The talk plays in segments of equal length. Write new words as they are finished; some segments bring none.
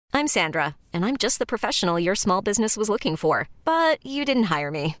I'm Sandra, and I'm just the professional your small business was looking for. But you didn't hire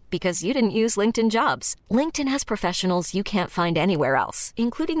me because you didn't use LinkedIn Jobs. LinkedIn has professionals you can't find anywhere else,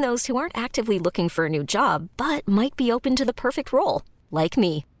 including those who aren't actively looking for a new job, but might be open to the perfect role, like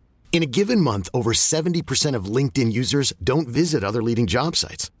me. In a given month, over 70% of LinkedIn users don't visit other leading job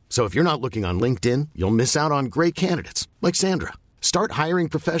sites. So if you're not looking on LinkedIn, you'll miss out on great candidates like Sandra. Start hiring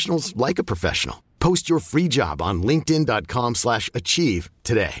professionals like a professional. Post your free job on linkedin.com/achieve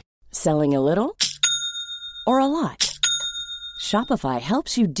today. Selling a little or a lot? Shopify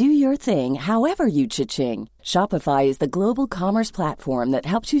helps you do your thing however you cha-ching. Shopify is the global commerce platform that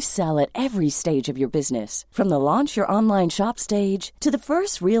helps you sell at every stage of your business. From the launch your online shop stage to the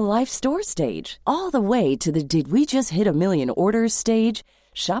first real-life store stage, all the way to the did we just hit a million orders stage.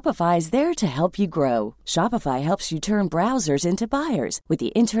 Shopify is there to help you grow. Shopify helps you turn browsers into buyers with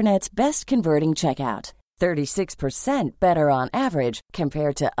the internet's best converting checkout. 36% better on average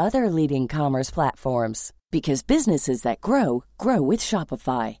compared to other leading commerce platforms. Because businesses that grow, grow with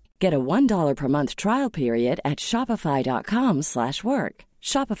Shopify. Get a $1 per month trial period at shopify.com/work.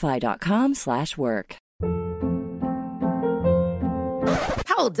 Shopify.com/work.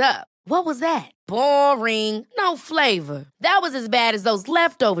 Hold up. What was that? Boring. No flavor. That was as bad as those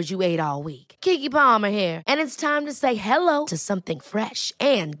leftovers you ate all week. Keke Palmer here, and it's time to say hello to something fresh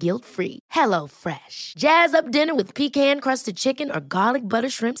and guilt-free. Hello Fresh. Jazz up dinner with pecan-crusted chicken or garlic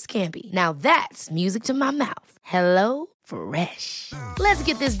butter shrimp scampi. Now that's music to my mouth. Hello Fresh. Let's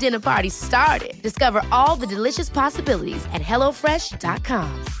get this dinner party started. Discover all the delicious possibilities at hellofresh.com.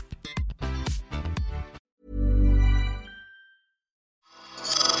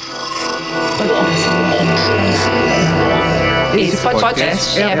 Esse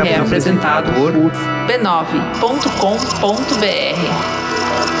podcast é apresentado por b9.com.br.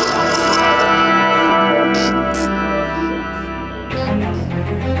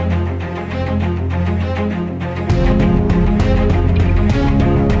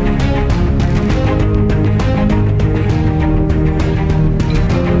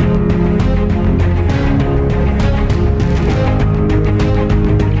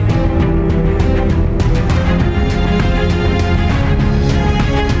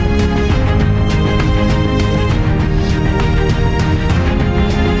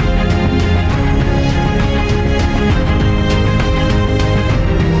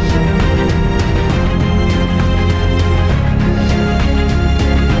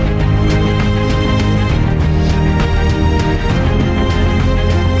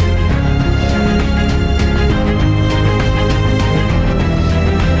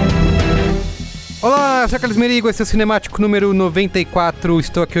 Olá, eu sou Carlos Merigo, esse é o Cinemático número 94.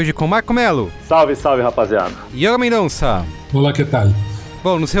 Estou aqui hoje com Marco Melo. Salve, salve, rapaziada. Yoga Mendonça. Olá, que tal?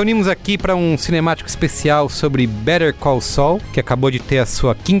 Bom, nos reunimos aqui para um cinemático especial sobre Better Call Saul, que acabou de ter a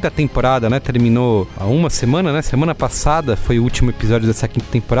sua 5ª temporada, né? Terminou há uma semana, né? Semana passada foi o último episódio dessa 5ª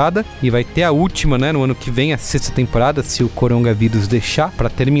temporada e vai ter a última, né? No ano que vem, a 6ª temporada, se o coronavírus deixar, para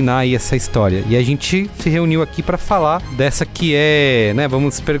terminar aí essa história. E a gente se reuniu aqui para falar dessa que é, né?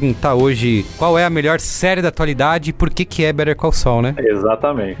 Vamos perguntar hoje qual é a melhor série da atualidade e por que é Better Call Saul, né?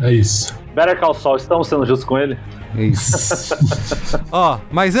 Exatamente. É isso. Better Call Saul, estamos sendo justos com ele? Isso. Ó,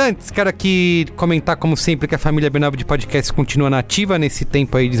 mas antes, quero aqui comentar, como sempre, que a família B9 de podcast continua nativa nesse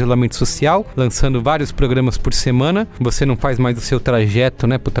tempo aí de isolamento social, lançando vários programas por semana. Você não faz mais o seu trajeto,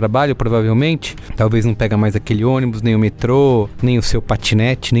 né, pro trabalho, provavelmente. Talvez não pega mais aquele ônibus, nem o metrô, nem o seu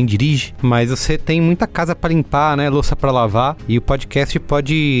patinete, nem dirige. Mas você tem muita casa pra limpar, né, louça pra lavar. E o podcast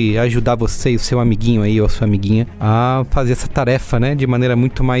pode ajudar você e o seu amiguinho aí, ou a sua amiguinha, a fazer essa tarefa, né, de maneira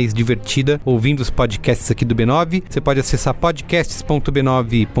muito mais divertida, ouvindo os podcasts aqui do B9. Você pode acessar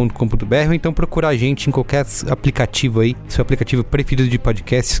podcasts.b9.com.br ou então procurar a gente em qualquer aplicativo aí, seu aplicativo preferido de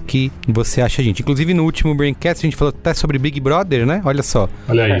podcasts que você acha a gente. Inclusive no último Braincast a gente falou até sobre Big Brother, né? Olha só.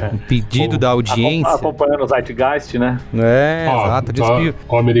 Olha aí. Um pedido da audiência. Acompanhando o Zeitgeist, né? Exato.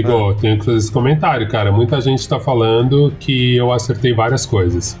 Ó, Merigo, tenho que fazer esse comentário, cara. Muita gente tá falando que eu acertei várias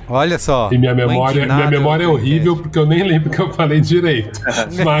coisas. Olha só. E minha memória é horrível porque eu nem lembro que eu falei direito.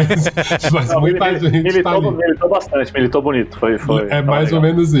 Mas não, muita gente tá ali. Bastante, militou bonito, foi mais ou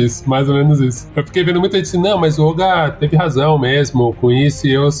menos isso. Eu fiquei vendo muita gente assim, não, mas o Olga teve razão mesmo com isso,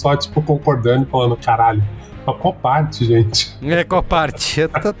 e eu só, tipo, concordando, falando, caralho, qual parte, gente? Qual parte?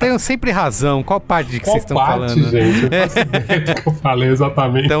 Eu tenho sempre razão, qual parte de que vocês estão falando? Qual parte, gente? Eu faço ideia do que eu falei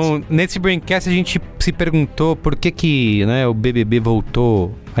exatamente. Então, nesse Braincast a gente se perguntou por que né, o BBB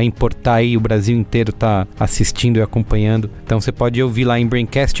voltou a importar aí, o Brasil inteiro tá assistindo e acompanhando. Então você pode ouvir lá em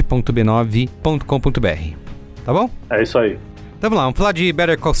braincast.b9.com.br. Tá bom? É isso aí. Então vamos lá, vamos falar de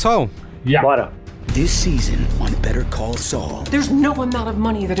Better Call Saul? Yeah. Bora. This season on Better Call Saul. There's no amount of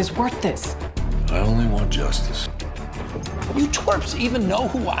money that is worth this. I only want justice. You twerps even know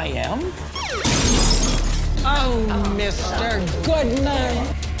who I am? Oh, Mr. Goodman.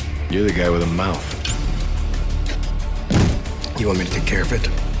 You're the guy with a mouth. You want me to take care of it?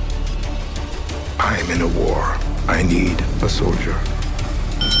 I'm in a war. I need a soldier.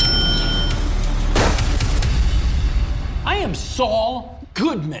 I am Saul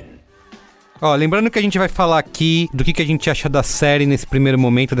Goodman. Ó, lembrando que a gente vai falar aqui do que a gente acha da série nesse primeiro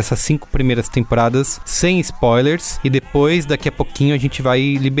momento, dessas 5 primeiras temporadas, sem spoilers, e depois, daqui a pouquinho, a gente vai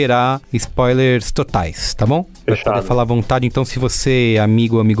liberar spoilers totais, tá bom? Vai poder falar à vontade, então se você,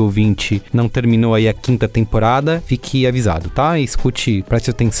 amigo ou amigo ouvinte, não terminou aí a 5ª temporada, fique avisado, tá? E escute,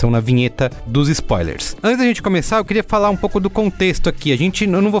 preste atenção na vinheta dos spoilers. Antes da gente começar, eu queria falar um pouco do contexto aqui. Eu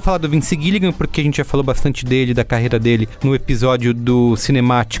não vou falar do Vince Gilligan, porque a gente já falou bastante dele, da carreira dele, no episódio do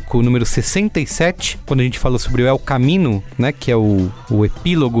Cinemático número 67, quando a gente falou sobre o El Camino, né, que é o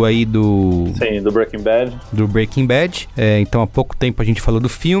epílogo aí do... Sim, do Breaking Bad. Do Breaking Bad. Então, há pouco tempo a gente falou do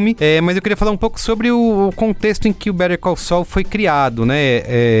filme. Mas eu queria falar um pouco sobre o contexto em que o Better Call Saul foi criado,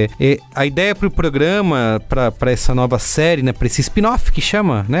 né? A ideia pro programa, pra essa nova série, né, pra esse spin-off que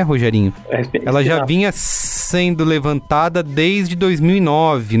chama, né, Rogerinho? Ela já vinha sendo levantada desde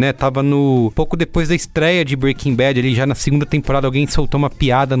 2009, né? Tava pouco depois da estreia de Breaking Bad, ali já na 2ª temporada, alguém soltou uma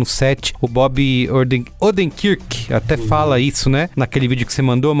piada no set. O Bob Odenkirk até fala isso, né? Naquele vídeo que você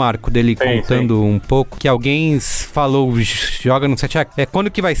mandou, Marco, dele contando um pouco, que alguém falou, joga no set, quando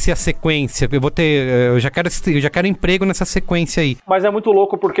que vai ser a sequência? Eu já quero emprego nessa sequência aí. Mas é muito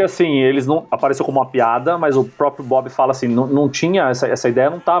louco porque, assim, eles não... Apareceu como uma piada, mas o próprio Bob fala assim, não tinha, essa ideia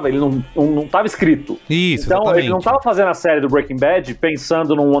não tava, ele não tava escrito. Isso, então, exatamente. Ele não tava fazendo a série do Breaking Bad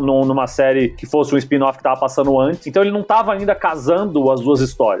pensando numa série que fosse um spin-off que tava passando antes, então ele não tava ainda casando as duas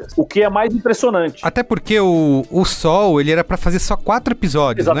histórias, o que é mais impressionante. Até porque o Saul, ele era pra fazer só 4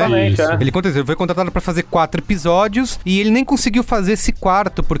 episódios, exatamente, né? Ele foi contratado pra fazer 4 episódios e ele nem conseguiu fazer esse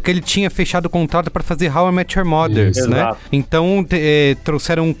 4º, porque ele tinha fechado o contrato pra fazer How I Met Your Mother, né? Exato. Então,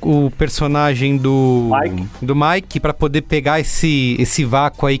 trouxeram o personagem do Mike pra poder pegar esse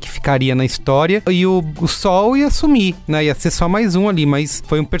vácuo aí que ficaria na história, e o Saul ia assumir, né? Ia ser só mais um ali, mas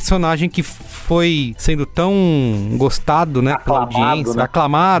foi um personagem que foi sendo tão gostado, né? Pela audiência, né?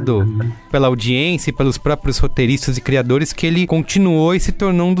 Aclamado pela audiência e pelos próprios roteiristas e criadores, que ele continuou e se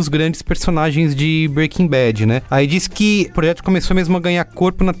tornou um dos grandes personagens de Breaking Bad, né? Aí diz que o projeto começou mesmo a ganhar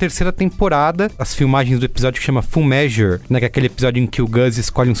corpo na 3ª temporada, as filmagens do episódio que chama Full Measure, né? Que é aquele episódio em que o Gus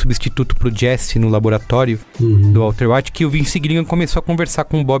escolhe um substituto pro Jesse no laboratório do Walter White, que o Vince Gilligan começou a conversar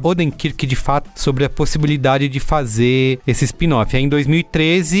com o Bob Odenkirk, de fato, sobre a possibilidade de fazer esse spin-off. Aí em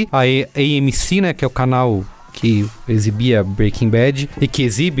 2013, a AMC, né? Que é o canal que exibia Breaking Bad e que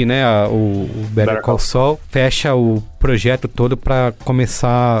exibe, né, o Better Call Saul, fecha o projeto todo pra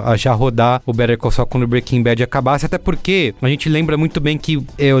começar a já rodar o Better Call Saul quando o Breaking Bad acabasse, até porque a gente lembra muito bem que,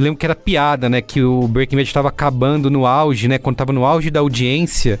 eu lembro que era piada, né, que o Breaking Bad estava acabando no auge, né, quando tava no auge da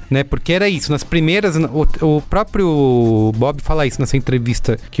audiência, né, porque era isso, nas primeiras, o próprio Bob fala isso nessa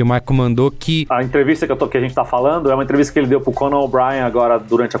entrevista que o Marco mandou, que... A entrevista que a gente tá falando é uma entrevista que ele deu pro Conan O'Brien agora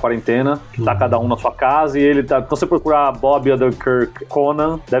durante a quarentena, tá cada um na sua casa, e ele tá, então você procurar Bob Odenkirk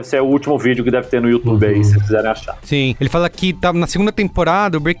Conan, deve ser o último vídeo que deve ter no YouTube aí, se quiserem achar. Sim. Ele fala que na 2ª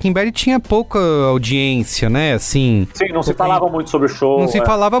temporada o Breaking Bad tinha pouca audiência, né? Assim. Sim, não se falava muito sobre o show. Não se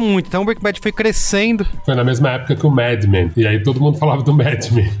falava muito. Então o Breaking Bad foi crescendo. Foi na mesma época que o Mad Men. E aí todo mundo falava do Mad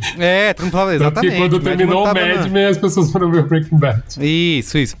Men. Todo mundo falava exatamente. Porque quando terminou o Mad Men, as pessoas foram ver o Breaking Bad.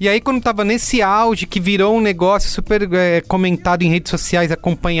 Isso. E aí quando tava nesse auge, que virou um negócio super comentado em redes sociais,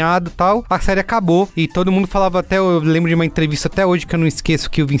 acompanhado e tal, a série acabou. E todo mundo falava eu lembro de uma entrevista até hoje que eu não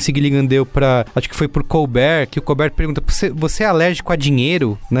esqueço, que o Vince Gilligan deu acho que foi pro Colbert, que o Colbert pergunta, você é alérgico a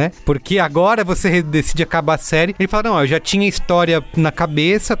dinheiro, né? Porque agora você decide acabar a série. Ele fala, não, eu já tinha história na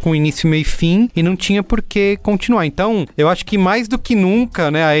cabeça, com início, meio e fim, e não tinha por que continuar. Então, eu acho que mais do que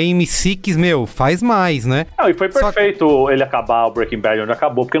nunca, né, a AMC quis, faz mais, né? E foi perfeito ele acabar o Breaking Bad onde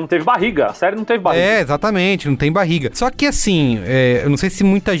acabou, porque não teve barriga, a série não teve barriga. Exatamente, não tem barriga. Só que assim, eu não sei se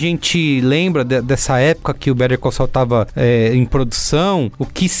muita gente lembra dessa época que o Better Call Saul tava em produção, o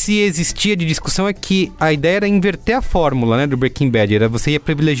que se existia de discussão é que a ideia era inverter a fórmula, né, do Breaking Bad. Você ia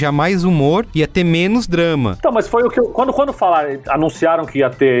privilegiar mais humor, ia ter menos drama. Então, mas foi o que quando anunciaram que ia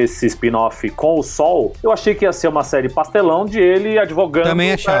ter esse spin-off com o Saul, eu achei que ia ser uma série pastelão de ele advogando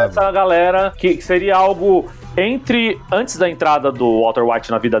pra essa galera, que seria algo antes da entrada do Walter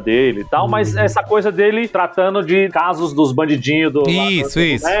White na vida dele e tal, mas essa coisa dele tratando de casos dos bandidinhos do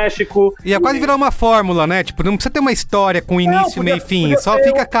México. Ia quase virar uma fórmula, né? Tipo, não precisa ter uma história com início, meio e fim, só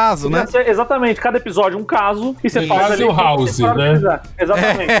fica caso, né? Exatamente, cada episódio um caso e você faz ali... o House, né?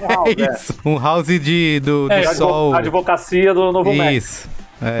 Exatamente, um House. Isso, um House do Sol. A advocacia do Novo México. Isso.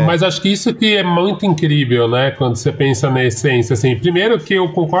 Mas acho que isso que é muito incrível, né? Quando você pensa na essência, assim. Primeiro que eu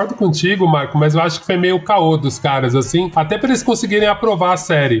concordo contigo, Marco, mas eu acho que foi meio caô dos caras, assim. Até pra eles conseguirem aprovar a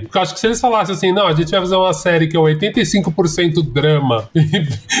série. Porque eu acho que se eles falassem assim, não, a gente vai fazer uma série que é 85% drama e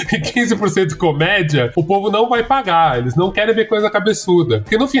 15% comédia, o povo não vai pagar. Eles não querem ver coisa cabeçuda.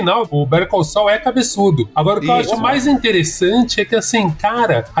 Porque no final, o Better Call Saul é cabeçudo. Agora, o que eu acho mais interessante é que, assim,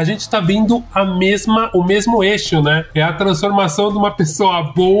 cara, a gente tá vendo o mesmo eixo, né? É a transformação de uma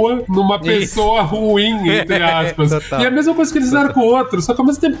pessoa boa numa pessoa ruim, entre aspas. E é a mesma coisa que eles fizeram com o outro, só que ao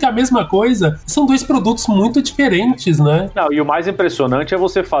mesmo tempo que é a mesma coisa, são dois produtos muito diferentes, né? Não, e o mais impressionante é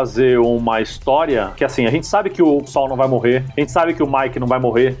você fazer uma história que, assim, a gente sabe que o Saul não vai morrer, a gente sabe que o Mike não vai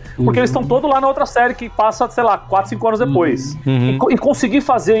morrer, porque eles estão todos lá na outra série que passa, sei lá, 4, 5 anos depois. E conseguir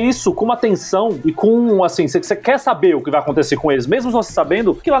fazer isso com uma tensão e com, assim, você quer saber o que vai acontecer com eles, mesmo você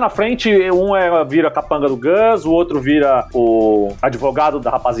sabendo que lá na frente vira capanga do Gus, o outro vira o advogado da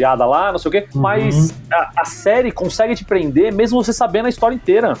rapaziada lá, não sei o quê, mas a série consegue te prender mesmo você sabendo a história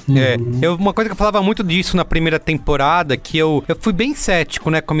inteira. Uma coisa que eu falava muito disso na primeira temporada, que eu fui bem cético,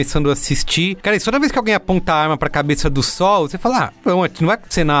 né, começando a assistir. Cara, toda vez que alguém aponta a arma pra cabeça do Sol, você fala, não vai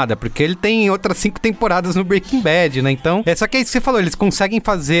acontecer nada, porque ele tem outras 5 temporadas no Breaking Bad, né, então, só que é isso que você falou, eles conseguem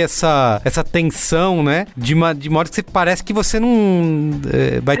fazer essa tensão, né, de modo que você parece que você não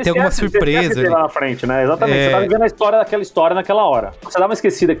vai ter alguma surpresa. Lá na frente, né, exatamente, você tá vivendo a história daquela história naquela hora. Você dá uma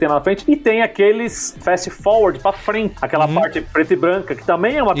esquecida que tem lá na frente, e tem aqueles fast forward pra frente, aquela parte preta e branca, que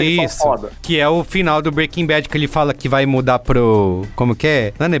também é uma tensão foda. Que é o final do Breaking Bad, que ele fala que vai mudar pro... Como que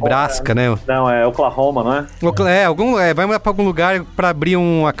é? Não é Nebraska, né? Não, é Oklahoma, não é? Vai mudar pra algum lugar pra abrir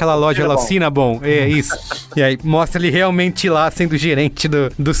aquela loja lá, o Cinnabon. É isso. E aí mostra ele realmente lá sendo gerente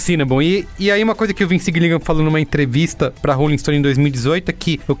do Cinnabon. E aí uma coisa que o Vince Gilligan falou numa entrevista pra Rolling Stone em 2018 é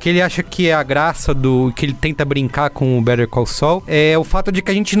que o que ele acha que é a graça que ele tenta brincar com o Better Call Saul é o fato de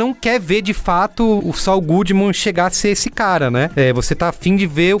que a gente não quer ver de fato o Saul Goodman chegar a ser esse cara, né? Você tá afim de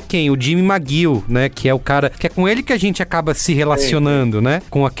ver o Jimmy McGill, né? Que é o cara, que é com ele que a gente acaba se relacionando, né?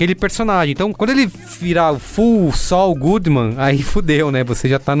 Com aquele personagem. Então, quando ele virar o full Saul Goodman, aí fudeu, né? Você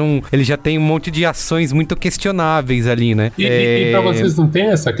já tá ele já tem um monte de ações muito questionáveis ali, né? E pra vocês não tem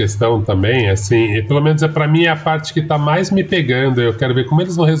essa questão também, assim, pelo menos pra mim é a parte que tá mais me pegando, eu quero ver como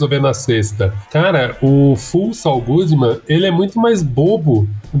eles vão resolver na sexta. Cara, o full Saul Goodman, ele é muito mais bobo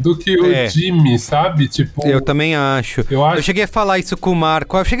do que o Jimmy, sabe? Tipo... Eu também acho. Eu cheguei a falar isso com o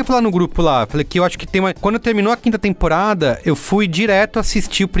Marco. Eu cheguei a falar no grupo lá. Falei que eu acho que tem uma... Quando terminou a 5ª temporada, eu fui direto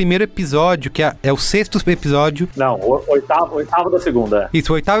assistir o primeiro episódio, que é o 6º episódio. Não, o oitavo da segunda.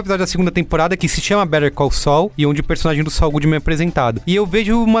 Isso, o 8º episódio da 2ª temporada, que se chama Better Call Saul, e onde o personagem do Saul Goodman é apresentado. E eu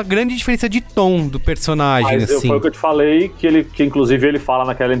vejo uma grande diferença de tom do personagem, assim. Foi o que eu te falei, que inclusive ele fala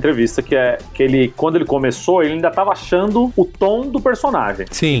naquela entrevista, que ele, quando ele começou, ele ainda tava achando o tom do personagem.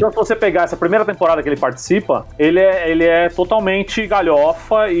 Sim. Então, se você pegar essa primeira temporada que ele participa, ele é totalmente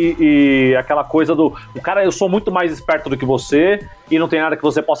galhofa e aquela coisa do... O cara, eu sou muito mais esperto do que você e não tem nada que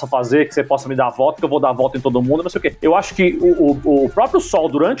você possa fazer, que você possa me dar a volta, que eu vou dar a volta em todo mundo, não sei o quê. Eu acho que o próprio Saul,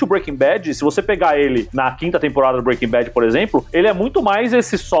 durante o Breaking Bad, se você pegar ele na 5ª temporada do Breaking Bad, por exemplo, ele é muito mais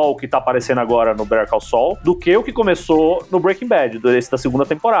esse Saul que tá aparecendo agora no Better Call Saul do que o que começou no Breaking Bad, esse da 2ª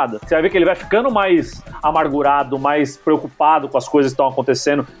temporada. Você vai ver que ele vai ficando mais amargurado, mais preocupado com as coisas que estão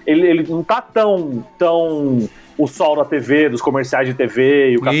acontecendo. Ele não tá tão o Saul da TV, dos comerciais de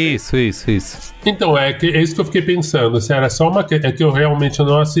TV e o café. Isso. Então, é isso que eu fiquei pensando. Se era só é que eu realmente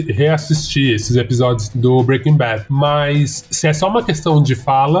não reassisti esses episódios do Breaking Bad. Mas se é só uma questão de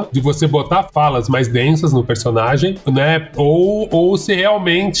fala, de você botar falas mais densas no personagem, né? Ou se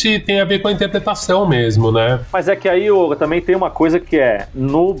realmente tem a ver com a interpretação mesmo, né? Mas é que aí também tem uma coisa que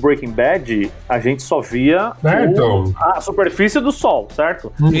no Breaking Bad, a gente só via a superfície do Saul,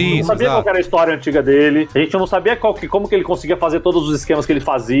 certo? A gente não sabia qual era a história antiga dele, a gente não sabia como que ele conseguia fazer todos os esquemas que ele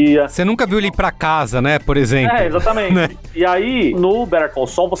fazia. Você nunca viu ele ir pra casa, né, por exemplo. Exatamente. Né? E aí, no Better Call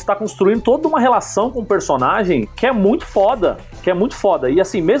Saul, você tá construindo toda uma relação com o personagem que é muito foda. E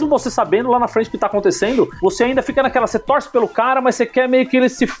assim, mesmo você sabendo lá na frente o que tá acontecendo, você ainda fica naquela, você torce pelo cara, mas você quer meio que ele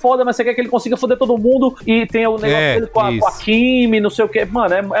se foda, mas você quer que ele consiga foder todo mundo, e tem o negócio dele com a Kim, não sei o que.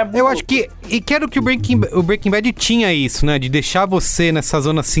 Mano, é muito... Eu acho que, e quero que o Breaking Bad tinha isso, né, de deixar você nessa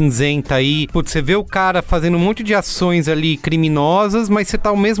zona cinzenta aí, putz, você vê o cara fazendo um monte monte de ações ali criminosas, mas você tá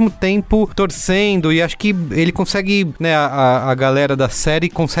ao mesmo tempo torcendo, e acho que ele consegue, né, a galera da série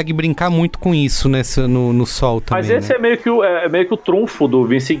consegue brincar muito com isso, né, no Sol também. Mas esse, né, é meio que o trunfo do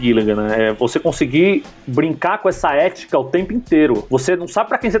Vince Gilligan, né? É você conseguir brincar com essa ética o tempo inteiro. Você não sabe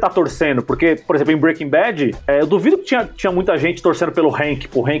pra quem você tá torcendo, porque, por exemplo, em Breaking Bad, eu duvido que tinha muita gente torcendo pelo Hank,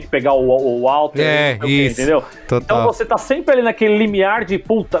 pro Hank pegar o Walter, isso, entendeu? Total. Então você tá sempre ali naquele limiar de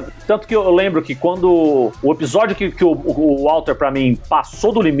puta. Tanto que eu lembro que quando o episódio que o Walter, pra mim,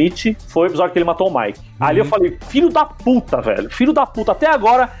 passou do limite, foi o episódio que ele matou o Mike. Ali eu falei, filho da puta, velho. Filho da puta. Até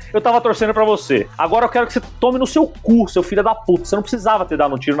agora eu tava torcendo pra você. Agora eu quero que você tome no seu cu, seu filho da puta. Você não precisava ter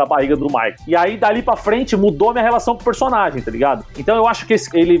dado um tiro na barriga do Mike. E aí, dali pra frente, mudou a minha relação com o personagem, tá ligado? Então eu acho que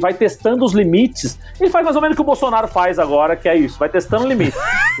ele vai testando os limites. Ele faz mais ou menos o que o Bolsonaro faz agora, que é isso. Vai testando o limite.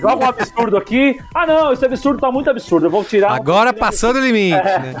 Joga um absurdo aqui. Ah, não, esse absurdo tá muito absurdo. Eu vou tirar... Agora passou do limite,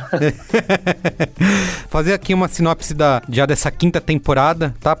 né? Fazer aqui uma sinopse já dessa 5ª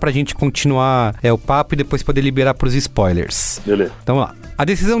temporada, tá? Pra gente continuar o papo e depois poder liberar pros spoilers. Beleza. Então vamos lá. A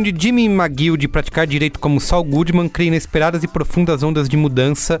decisão de Jimmy McGill de praticar direito como Saul Goodman cria inesperadas e profundas ondas de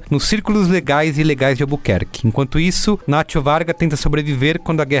mudança nos círculos legais e ilegais de Albuquerque. Enquanto isso, Nacho Varga tenta sobreviver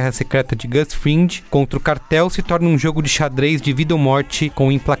quando a guerra secreta de Gus Fring contra o cartel se torna um jogo de xadrez de vida ou morte com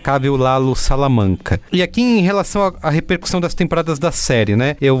o implacável Lalo Salamanca. E aqui, em relação à repercussão das temporadas da série,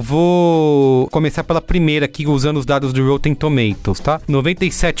 né? Eu vou começar pela primeira aqui, usando os dados do Rotten Tomatoes, tá?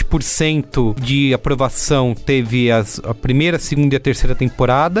 97% de aprovação teve a primeira, segunda e a terceira temporada.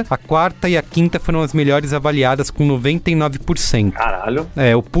 A 4ª e a 5ª foram as melhores avaliadas, com 99%. Caralho.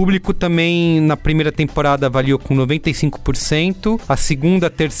 O público também na primeira temporada avaliou com 95%, a segunda, a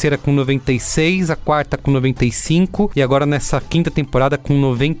terceira com 96%, a 4ª com 95% e agora nessa 5ª temporada com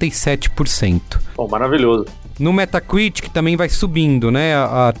 97%. Bom, maravilhoso. No Metacritic também vai subindo, né?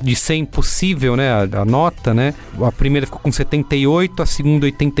 De ser impossível, né? A nota, né? A primeira ficou com 78, a segunda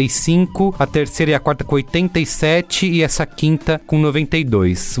 85, a terceira e a 4ª com 87 e essa 5ª com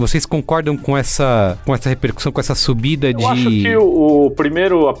 92. Vocês concordam com essa repercussão, com essa subida de... Eu acho que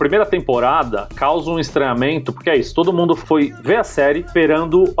a primeira temporada causa um estranhamento, porque é isso, todo mundo foi ver a série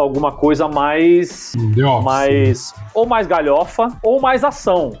esperando alguma coisa mais ou mais galhofa, ou mais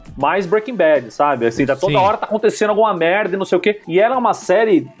ação, mais Breaking Bad, sabe? Assim, toda hora tá acontecendo alguma merda e não sei o quê. E ela é uma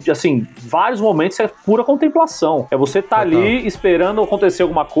série de, assim, vários momentos é pura contemplação. É você tá ali esperando acontecer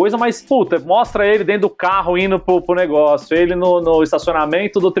alguma coisa, mas, puta, mostra ele dentro do carro indo pro negócio, ele no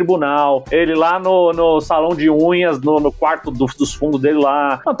estacionamento do tribunal, ele lá no salão de unhas, no quarto dos fundos dele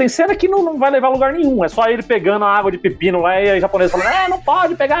lá. Não, tem cena que não vai levar a lugar nenhum. É só ele pegando a água de pepino lá e a japonesa falando, não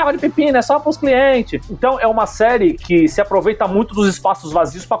pode pegar água de pepino, é só pros clientes. Então é uma série que se aproveita muito dos espaços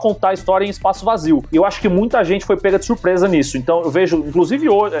vazios pra contar a história em espaço vazio. E eu acho que muita gente foi pega de surpresa nisso. Então eu vejo, inclusive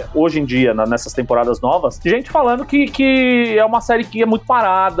hoje em dia, nessas temporadas novas, gente falando que é uma série que é muito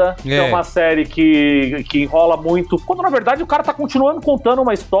parada, que é uma série que enrola muito, quando na verdade o cara tá continuando contando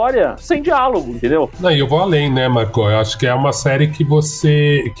uma história sem diálogo, entendeu? Não, e eu vou além, né, Marco? Eu acho que é uma série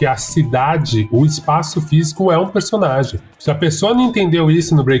que a cidade, o espaço físico é um personagem. Se a pessoa não entendeu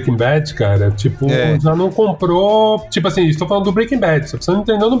isso no Breaking Bad, cara, tipo, já não comprou... Tipo assim, estou falando do Breaking Bad. Se a pessoa não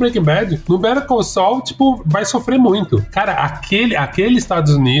entendeu no Breaking Bad, no Better Call Saul, tipo, vai sofrer muito. Cara, aquele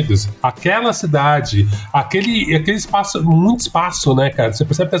Estados Unidos, aquela cidade, aquele espaço, muito espaço, né, cara? Você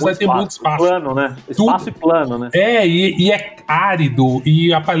percebe que a cidade tem muito espaço. Plano, né? Espaço e plano, né? E é árido,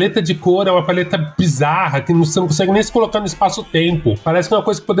 e a paleta de cor é uma paleta bizarra, que você não consegue nem se colocar no espaço-tempo. Parece que é uma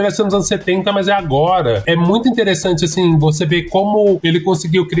coisa que poderia ser nos anos 70, mas é agora. É muito interessante, assim, você vê como ele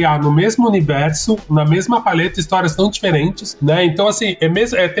conseguiu criar no mesmo universo, na mesma paleta, histórias tão diferentes, né? Então, assim,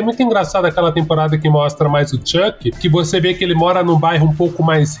 é até muito engraçado aquela temporada que mostra mais o Chuck, que você vê que ele mora num bairro um pouco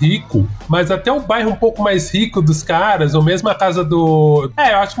mais rico, mas até o bairro um pouco mais rico dos caras, ou mesmo a casa do...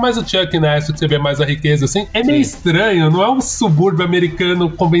 eu acho que mais o Chuck, né? Essa que você vê mais a riqueza, assim, é meio estranho, não é um subúrbio americano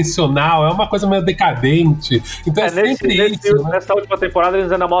convencional, é uma coisa meio decadente. Então sempre isso, né? Nessa última temporada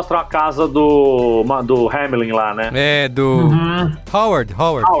eles ainda mostram a casa do Hamlin lá, né? Howard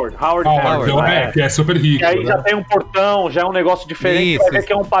Hamlin, que é super rico. E aí já tem um portão, já é um negócio diferente, vai ver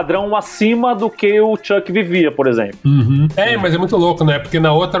que é um padrão acima do que o Chuck vivia, por exemplo. Mas é muito louco, né? Porque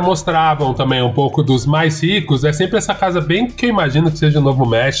na outra mostravam também um pouco dos mais ricos, é sempre essa casa bem que eu imagino que seja o Novo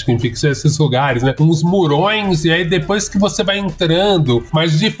México, enfim, que seja esses lugares, né? Uns murões, e aí depois que você vai entrando,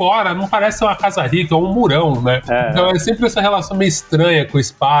 mas de fora não parece uma casa rica, é um murão, né? Então é sempre essa relação meio estranha com o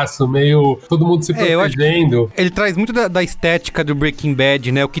espaço, meio todo mundo se protegendo. Ele traz muito da estética do Breaking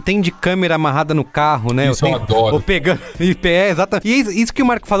Bad, né? O que tem de câmera amarrada no carro, né? Isso eu adoro. Ou pegando... exatamente. E isso que o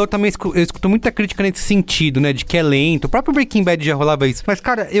Marco falou também, eu escuto muita crítica nesse sentido, né? De que é lento. O próprio Breaking Bad já rolava isso. Mas,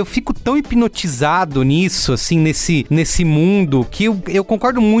 cara, eu fico tão hipnotizado nisso, assim, nesse mundo, que eu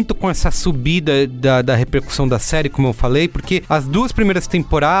concordo muito com essa subida da repercussão da série, como eu falei, porque as 2 primeiras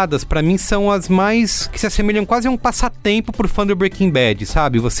temporadas, pra mim, são as mais que se assemelham quase a um passatempo pro fã do Breaking Bad,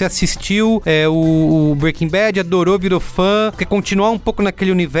 sabe? Você assistiu o Breaking Bad, adorou, virou fã, quer continuar um pouco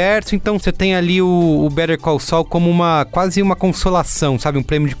naquele universo, então você tem ali o Better Call Saul como quase uma consolação, sabe? Um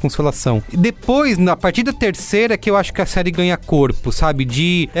prêmio de consolação. E depois, a partir da terceira, que eu acho que a série ganha corpo, sabe?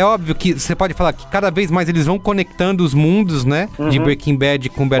 É óbvio que você pode falar que cada vez mais eles vão conectando os mundos, né? De Breaking Bad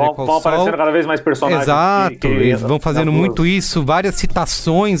com Better Call Saul. Vão aparecendo cada vez mais personagens. Exato, eles vão fazendo muito isso, várias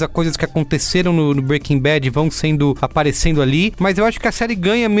citações a coisas que aconteceram no Breaking Bad vão aparecendo ali, mas eu acho que a série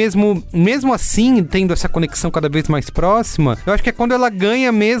ganha mesmo assim, tendo essa conexão cada vez mais próxima, eu acho que é quando ela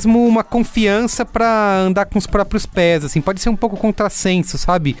ganha mesmo uma confiança pra andar com os próprios pés, assim, pode ser um pouco contrassenso,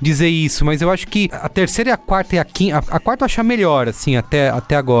 sabe, dizer isso, mas eu acho que a terceira e a quarta e a quinta, a quarta eu acho a melhor, assim,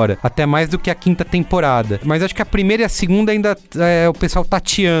 até agora, até mais do que a quinta temporada, mas acho que a primeira e a segunda ainda o pessoal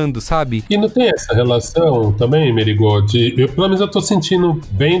tateando, sabe? E não tem essa relação também, Merigo, pelo menos eu tô sentindo,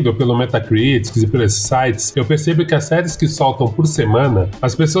 vendo pelo Metacritic e por esses sites, eu percebo que as séries que soltam por semana,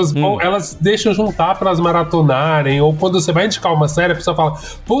 as pessoas elas deixam juntar pra elas maratonarem, ou quando você vai indicar uma série, a pessoa fala,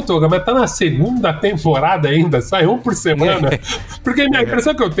 puta, mas tá na segunda temporada ainda, sai um por semana. Porque a minha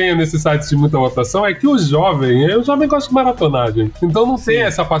impressão que eu tenho nesses sites de muita votação é que o jovem gosta de maratonar, gente. Então não tem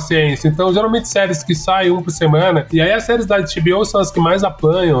essa paciência. Então, geralmente, séries que saem um por semana, e aí as séries da HBO são as que mais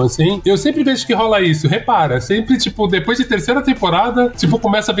apanham, assim. Eu sempre vejo que rola isso. Repara, sempre, tipo, depois de terceira temporada, tipo,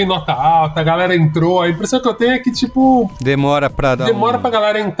 começa a vir nota alta, a galera entrou. A impressão que eu tenho é que, tipo... Demora pra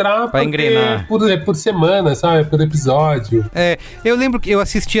galera entrar pra engrenar. Por semana, sabe? Por episódio. Eu lembro que eu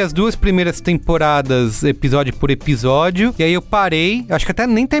assisti as 2 primeiras temporadas, episódio por episódio, e aí eu parei, acho que até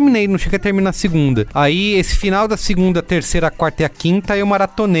nem terminei, não cheguei a terminar a segunda. Aí, esse final da segunda, terceira, a quarta e a quinta, eu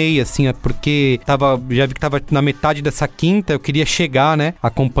maratonei, assim, porque já vi que tava na metade dessa quinta, eu queria chegar, né,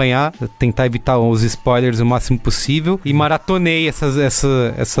 acompanhar, tentar evitar os spoilers o máximo possível, e maratonei essas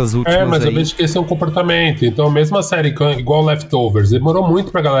últimas mas aí. eu vejo que esse é um comportamento. Então, mesmo a série igual Leftovers, demorou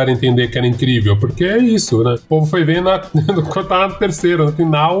muito pra galera entender que era incrível, porque é isso, né? O povo foi vendo quando tava na terceira, no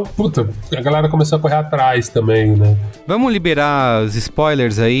final, puta, a galera começou a correr atrás também, né? Vamos liberar os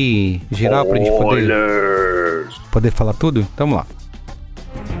spoilers aí, geral, pra gente poder falar tudo? Então, vamos lá.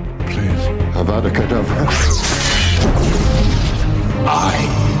 Please, Avada Kedavra. I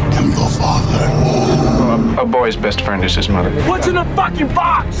am your father. A boy's best friend is his mother. What's in the fucking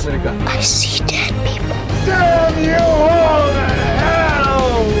box? I see dead people. Damn you all to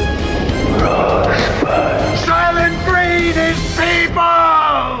hell! Rosebud. Silent breed is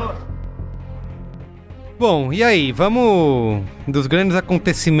people! Bom, e aí, vamos dos grandes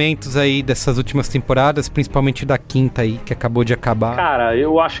acontecimentos aí dessas últimas temporadas, principalmente da quinta aí, que acabou de acabar. Cara,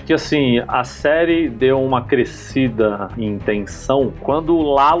 eu acho que assim, a série deu uma crescida em tensão quando o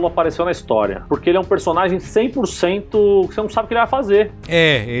Lalo apareceu na história, porque ele é um personagem 100% que você não sabe o que ele vai fazer.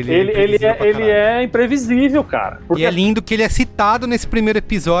 Ele é imprevisível, cara. Porque... E é lindo que ele é citado nesse primeiro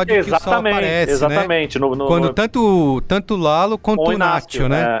episódio que o Sol aparece, exatamente, né? Quando tanto o Lalo quanto o Inácio,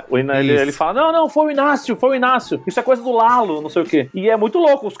 né? Ele fala, não, foi o Inácio, isso é coisa do Lalo, não sei o quê. E é muito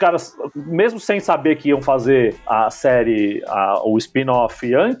louco, os caras, mesmo sem saber que iam fazer a série, o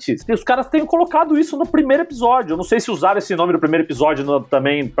spin-off antes, os caras têm colocado isso no primeiro episódio. Eu não sei se usaram esse nome no primeiro episódio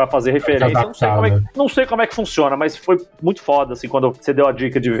também pra fazer referência. Eu não sei como é que funciona, mas foi muito foda, assim, quando você deu a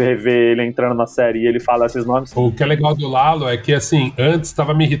dica de rever ele entrando na série e ele fala esses nomes. O que é legal do Lalo é que, assim, antes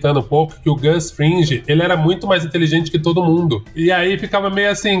tava me irritando um pouco que o Gus Fring, ele era muito mais inteligente que todo mundo. E aí ficava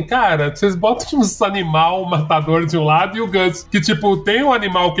meio assim, cara, vocês botam uns animal matador de um lado e o Gus, que, tipo, tem um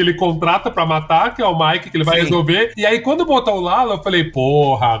animal que ele contrata pra matar, que é o Mike, que ele vai resolver. E aí, quando botou o Lalo, eu falei,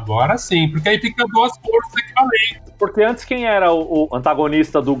 porra, agora sim. Porque aí fica duas forças equivalentes. Porque antes, quem era o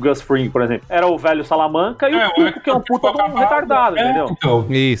antagonista do Gus Fring, por exemplo? Era o velho Salamanca e o Tuco, que é um puta de um retardado, entendeu? Então,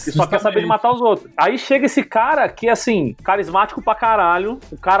 isso. E só quer saber de matar os outros. Aí chega esse cara que é, assim, carismático pra caralho.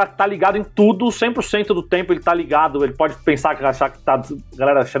 O cara tá ligado em tudo, 100% do tempo ele tá ligado. Ele pode pensar, achar que tá... A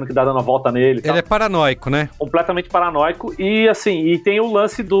galera achando que tá dando a volta nele. Ele é paranoico. paranoico, né? Completamente paranoico. E assim, e tem o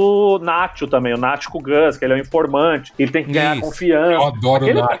lance do Nacho também, o Nacho com o Gus, que ele é um informante, ele tem que ganhar confiança. Eu adoro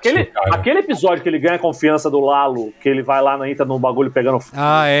o Nacho, aquele episódio que ele ganha a confiança do Lalo, que ele vai lá, entra no bagulho pegando fogo.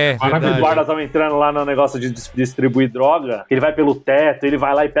 Ah, é. Os guardas estão entrando lá no negócio de distribuir droga, ele vai pelo teto, ele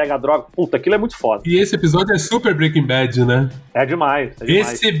vai lá e pega a droga. Puta, aquilo é muito foda. E esse episódio é super Breaking Bad, né? É demais.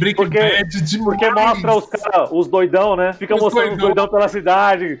 Esse Breaking Bad demais. Porque mostra os doidão, né? Fica mostrando os doidão pela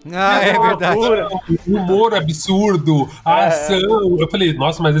cidade. Ah, é verdade. O humor absurdo, a ação. Eu falei,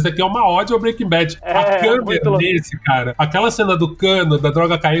 nossa, mas esse aqui é uma ódio ao Breaking Bad. A câmera desse, cara. Aquela cena do cano, da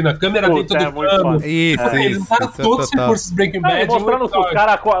droga caindo, a câmera dentro do cano. Isso. Eles usaram todos os recursos Breaking Bad. Mostrando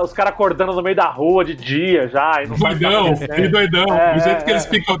os caras acordando no meio da rua de dia já. E não doidão. O jeito que eles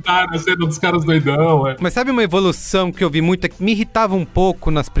picotaram a cena dos caras doidão. Mas sabe uma evolução que eu vi muito, que me irritava um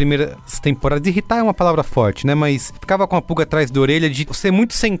pouco nas primeiras temporadas. Irritar é uma palavra forte, né? Mas ficava com a pulga atrás da orelha de ser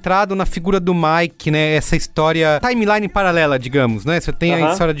muito centrado na figura do Mike, né? Essa história, timeline paralela, digamos, né? Você tem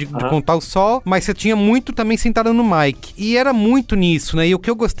a história de contar o Sol, mas você tinha muito também centrado no Mike. E era muito nisso, né? E o que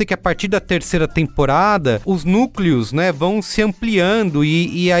eu gostei é que a partir da terceira temporada, os núcleos, né, vão se ampliando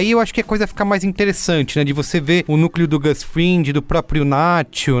e aí eu acho que a coisa fica mais interessante, né? De você ver o núcleo do Gus Fring, do próprio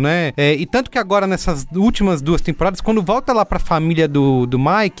Nacho, né? E tanto que agora nessas últimas 2 temporadas, quando volta lá pra família do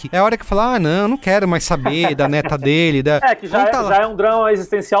Mike, é a hora que fala, não quero mais saber da neta dele. Que já é um drama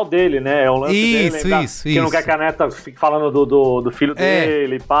existencial dele, né? É um lance dele. Isso. Que não quer que a neta fique falando do filho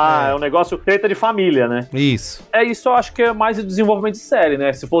dele, pá. É um negócio treta de família, né? Isso. Isso eu acho que é mais o desenvolvimento de série,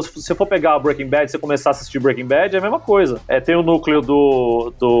 né? Se você for pegar o Breaking Bad, você começar a assistir Breaking Bad, é a mesma coisa. Tem o núcleo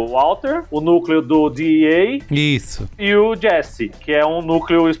do Walter, o núcleo do DEA. Isso. E o Jesse, que é um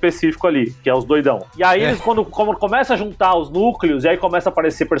núcleo específico ali, que é os doidão. E aí eles, quando começa a juntar os núcleos, e aí começa a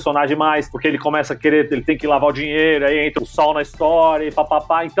aparecer personagem mais, porque ele começa a querer, ele tem que lavar o dinheiro, aí entra o Sol na história e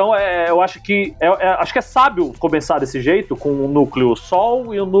papapá. Então eu acho que acho que é sábio começar desse jeito, com o núcleo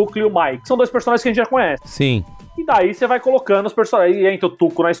Sol e o núcleo Mike. São 2 personagens que a gente já conhece. Sim. E daí você vai colocando os personagens. Aí entra o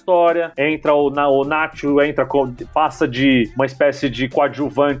Tuco na história, entra o Nacho, passa de uma espécie de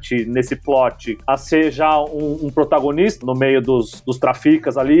coadjuvante nesse plot a ser já um protagonista no meio dos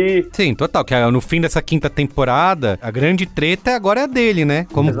traficas ali. Sim, total. Que no fim dessa 5ª temporada, a grande treta agora é a dele, né?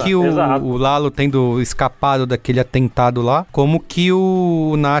 Como que o Lalo tendo escapado daquele atentado lá, como que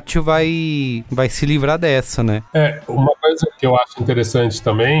o Nacho vai se livrar dessa, né? Uma coisa que eu acho interessante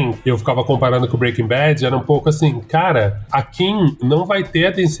também, eu ficava comparando com o Breaking Bad, era um pouco assim, cara, a Kim não vai ter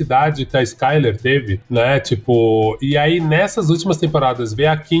a densidade que a Skyler teve, né? Tipo, e aí nessas últimas temporadas, ver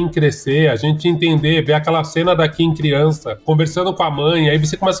a Kim crescer, a gente entender, ver aquela cena da Kim criança, conversando com a mãe, aí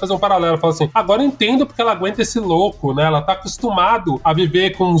você começa a fazer um paralelo, fala assim, agora eu entendo porque ela aguenta esse louco, né? Ela tá acostumado a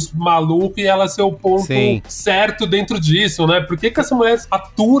viver com uns malucos e ela ser o ponto certo dentro disso, né? Por que essa mulher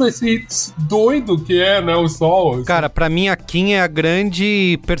atura esse doido que é, né? O Sol. Assim. Cara, pra mim a Kim é a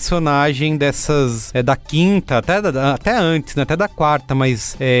grande personagem dessas, da 5ª, até antes, né? Até da 4ª,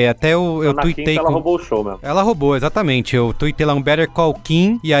 mas até eu tuitei. Ela roubou o show mesmo. Ela roubou, exatamente. Eu tuitei lá um Better Call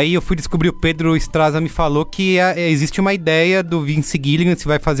Kim, e aí eu fui descobrir, o Pedro Estraza me falou que existe uma ideia do Vince Gilligan, se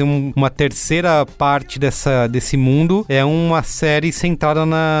vai fazer uma terceira parte desse mundo, é uma série centrada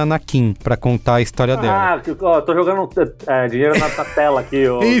na Kim, pra contar a história dela. Eu tô jogando dinheiro na tela aqui,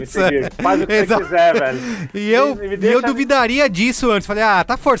 Isso, faz o que você quiser, velho. E eu duvidaria disso antes, falei,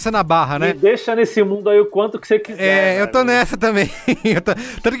 tá forçando a barra, né? Me deixa nesse mundo aí o quanto que você quiser. Eu tô nessa também.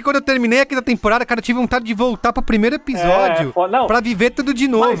 Tanto que quando eu terminei a 5ª temporada, cara, eu tive vontade de voltar pro primeiro episódio pra viver tudo de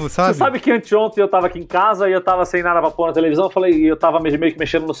novo, sabe? Você sabe que anteontem eu tava aqui em casa e eu tava sem nada pra pôr na televisão, eu tava meio que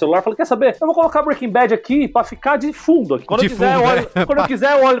mexendo no celular, falei, quer saber? Eu vou colocar Breaking Bad aqui pra ficar de fundo aqui. Quando eu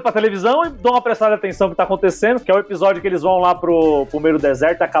quiser, eu olho pra televisão e dou uma prestada de atenção no que tá acontecendo, que é o episódio que eles vão lá pro meio do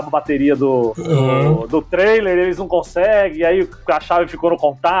deserto, acaba a bateria do trailer, eles não conseguem, aí a chave ficou no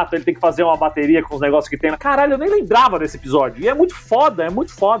contato, ele tem que fazer uma bateria com os negócios que tem. Caralho, eu nem lembrava desse episódio. E é muito foda.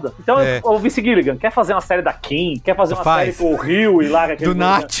 Então, o Vince Gilligan quer fazer uma série da Kim, quer fazer uma série com o Rio e lá... Do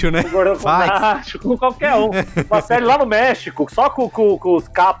Nacho, né? Com o Nacho, com qualquer um. Uma série lá no México, só com os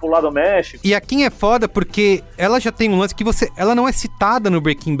capos lá do México. E a Kim é foda porque ela já tem um lance que ela não é citada no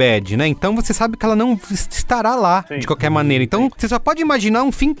Breaking Bad, né? Então você sabe que ela não estará lá, de qualquer maneira. Então você só pode imaginar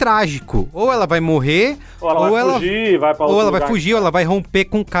um fim trágico. Ou ela vai morrer, ou ela vai fugir, ou ela vai romper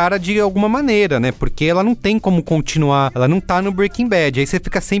com o cara de alguma maneira, né? Porque ela não tem como continuar, ela não tá no Breaking Bad. Aí você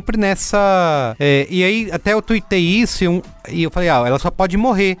fica sempre nessa... e aí até eu tuitei isso, E eu falei, ela só pode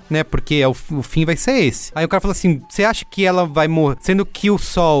morrer, né? Porque o fim vai ser esse. Aí o cara falou assim, você acha que ela vai morrer? Sendo que o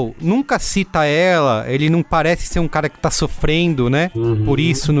Sol nunca cita ela, ele não parece ser um cara que tá sofrendo, né? Por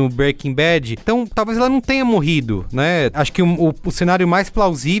isso no Breaking Bad. Então, talvez ela não tenha morrido, né? Acho que o cenário mais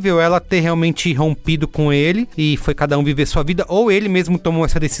plausível é ela ter realmente rompido com ele e foi cada um viver sua vida, ou ele mesmo tomou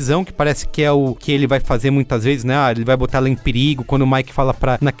essa decisão, que parece que é o que ele vai fazer muitas vezes, né? Ele vai botar ela em perigo, quando o Mike fala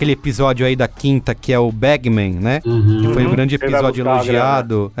naquele episódio aí da quinta, que é o Bagman, né? Que foi um grande episódio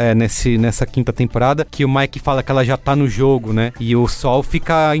elogiado nessa quinta temporada, que o Mike fala que ela já tá no jogo, né? E o Sol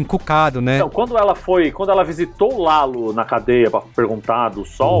fica encucado, né? Então, quando ela visitou o Lalo na cadeia pra perguntar do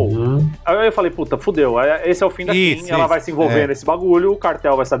Sol, aí eu falei, puta, fudeu, esse é o fim da Kim, ela vai se envolver nesse bagulho, o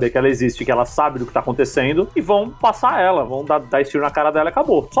cartel vai saber que ela existe, que ela sabe do que tá acontecendo, e vão passar ela, vão dar esse tiro na cara dela e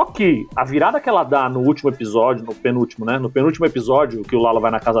acabou. Só que a virada que ela dá no último episódio, no penúltimo, né? No penúltimo episódio, que o Lalo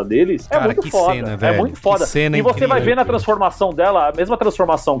vai na casa deles, cara, muito foda. Cena, velho. É muito foda. E você vai ver na transformação dela, a mesma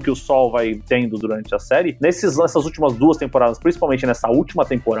transformação que o Sol vai tendo durante a série, nessas últimas 2 temporadas, principalmente nessa última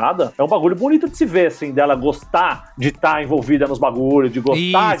temporada, é um bagulho bonito de se ver, assim, dela gostar de estar envolvida nos bagulhos, de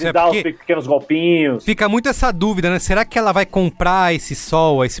gostar de dar os pequenos golpinhos. Fica muito essa dúvida, né? Será que ela vai comprar esse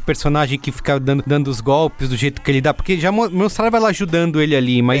Sol, esse personagem que fica dando os golpes do jeito que ele dá? Porque já mostrava ela ajudando ele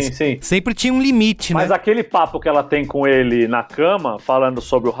ali, mas sempre tinha um limite, né? Mas aquele papo que ela tem com ele na cama, falando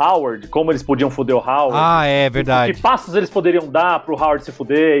sobre o Howard, como eles podiam foder o Howard. Ah, é verdade. Que passos eles poderiam dar pro Howard se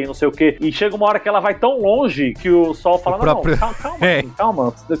fuder e não sei o quê. E chega uma hora que ela vai tão longe que o Sol fala,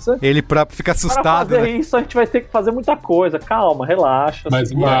 calma. Ele próprio fica assustado. Para fazer né? isso, a gente vai ter que fazer muita coisa. Calma, relaxa.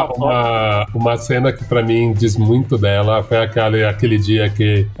 Mas uma cena que pra mim diz muito dela foi aquele dia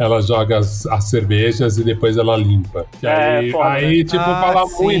que ela joga as cervejas e depois ela limpa. Aí fala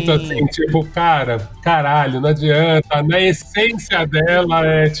muito assim, tipo, caralho, não adianta. Na essência dela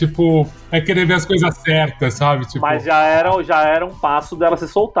é querer ver as coisas certas, sabe? Tipo... Mas já era um passo dela se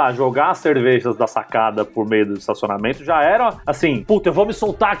soltar. Jogar as cervejas da sacada por meio do estacionamento já era assim, puta, eu vou me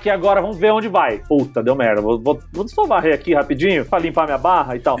soltar aqui agora, vamos ver onde vai. Puta, deu merda. Vou só varrer aqui rapidinho pra limpar minha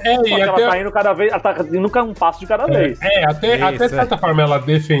barra e tal. Só que ela tá indo cada vez, ela tá indo um passo de cada vez. Até de certa forma ela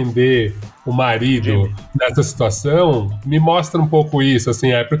defender o marido nessa situação me mostra um pouco isso,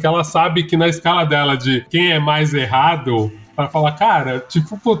 assim, porque ela sabe que na escala dela de quem é mais errado, ela fala, cara,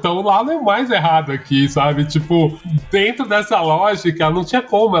 puta, o Lalo é o mais errado aqui, sabe? Dentro dessa lógica, não tinha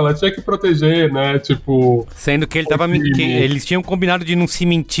como, ela tinha que proteger, né? Sendo que ele eles tinham combinado de não se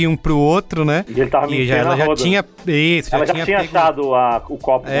mentir um pro outro, né? E ele tava mentindo. Ela já tinha. Ela já tinha achado o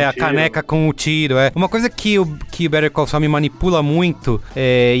copo com a caneca com o tiro. Uma coisa que o Better Call Saul me manipula muito,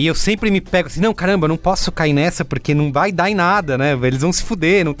 e eu sempre me pego assim, não, caramba, eu não posso cair nessa porque não vai dar em nada, né? Eles vão se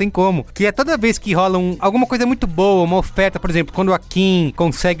fuder, não tem como. Que é toda vez que rola alguma coisa muito boa, uma oferta, por exemplo, quando a Kim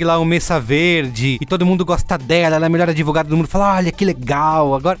consegue lá o Mesa Verde e todo mundo gosta dela, ela é a melhor advogada do mundo, fala, olha que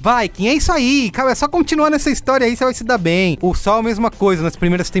legal, agora vai, Kim, é isso aí, cara, é só continuar nessa história aí, você vai se dar bem. O Sol a mesma coisa, nas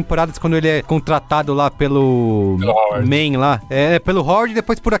primeiras temporadas, quando ele é contratado lá pelo Main lá, pelo Howard e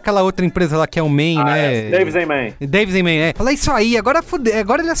depois por aquela outra empresa lá que é o Main, né? Davis and Main. Davis and Main, fala isso aí, agora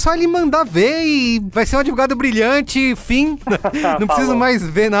ele é só ele mandar ver e vai ser um advogado brilhante, fim, não preciso mais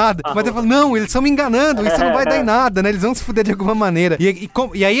ver nada. Mas eu falo, não, eles estão me enganando, isso não vai dar em nada, né? Eles vão se fuder de alguma maneira.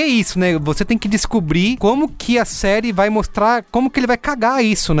 E aí é isso, né? Você tem que descobrir como que a série vai mostrar, como que ele vai cagar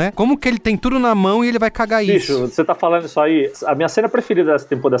isso, né? Como que ele tem tudo na mão e ele vai cagar isso. Bicho, você tá falando isso aí, a minha cena preferida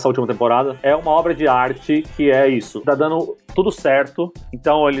dessa última temporada é uma obra de arte que é isso. Tá dando tudo certo,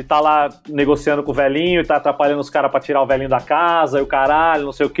 então ele tá lá negociando com o velhinho, tá atrapalhando os caras pra tirar o velhinho da casa e o caralho,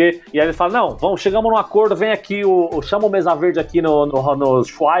 não sei o quê. E aí ele fala, não, chegamos num acordo, vem aqui, chama o Mesa Verde aqui nos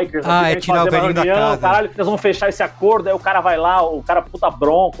Schweikers, tirar o velhinho da casa. Caralho, nós vamos fechar esse acordo, aí o cara vai lá, o cara puta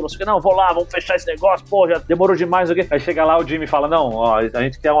bronco, não sei o que, não, vou lá, vamos fechar esse negócio, pô, já demorou demais, não sei o que. Aí chega lá o Jimmy e fala, não, ó, a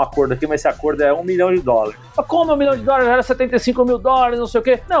gente quer um acordo aqui, mas esse acordo é $1 milhão. Mas como $1 milhão? Era $75 mil, não sei o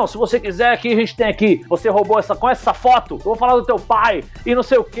que. Não, se você quiser aqui, a gente tem aqui, você roubou com essa foto, eu vou falar do teu pai, e não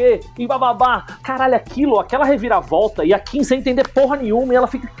sei o que, e bababá. Caralho, aquela reviravolta, e a Kim sem entender porra nenhuma, e ela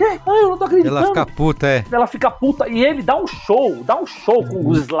fica, quê? Eu não tô acreditando. Ela fica puta, Ela fica puta, e ele dá um show com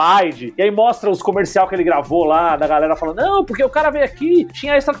o slide, e aí mostra os comercial que ele gravou lá, da galera falando, não, porque o cara veio aqui,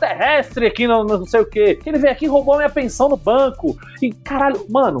 tinha extraterrestre aqui, não sei o que. Ele veio aqui e roubou a minha pensão no banco. E caralho,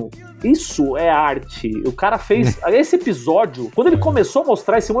 mano, isso é arte. O cara fez esse episódio, quando ele começou a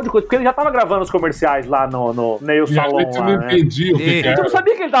mostrar esse monte de coisa, porque ele já tava gravando os comerciais lá no Nail Salon lá, eu não entendi o que eu não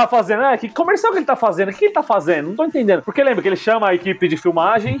sabia o que ele tava fazendo, né? Que comercial que ele tá fazendo? O que ele tá fazendo? Não tô entendendo. Porque lembra que ele chama a equipe de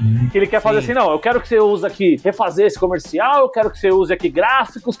filmagem, que ele quer fazer assim, não, eu quero que você use aqui, refazer esse comercial, eu quero que você use aqui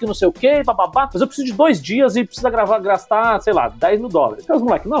gráficos, que não sei o que, bababá, mas eu preciso de 2 dias e precisa gastar, sei lá, $10 mil. Então os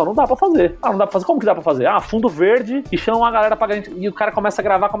moleques, não dá pra fazer. Não dá pra fazer. Como que dá pra fazer? Fundo verde e chama a galera pra ganhar. E o cara começa a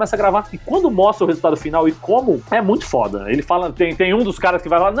gravar. E quando mostra o resultado final e como, é muito foda. Ele fala, tem um dos caras que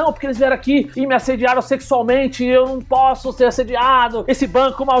vai lá, não, porque eles vieram aqui e me assediaram sexualmente, eu não posso ser assediado, esse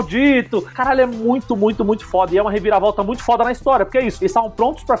banco maldito. Caralho, é muito, muito, muito foda. E é uma reviravolta muito foda na história, porque é isso. Eles estavam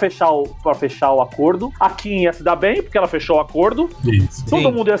prontos pra fechar o acordo. A Kim ia se dar bem, porque ela fechou o acordo. Isso.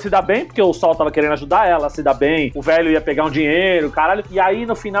 Todo mundo ia se dar bem, porque o Sol tava querendo ajudar ela a se dar bem. O velho ia pegar um dinheiro, caralho. E aí,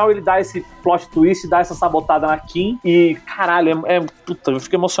 no final, ele dá esse plot twist, dá essa sabotada na Kim. E, caralho, puta, eu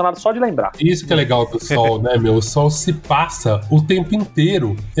fico emocionado só de lembrar. Isso que é legal do Sol, né, meu? O Sol se passa o tempo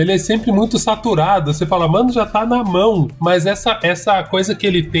inteiro. Ele é sempre muito saturado. Você fala, mano, já tá na mão. Mas essa coisa que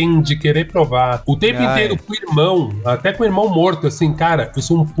ele tem de querer provar o tempo inteiro com o irmão, até com o irmão morto, assim, cara, eu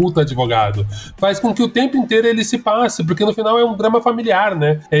sou um puta advogado. Faz com que o tempo inteiro ele se passe, porque no final é um drama familiar,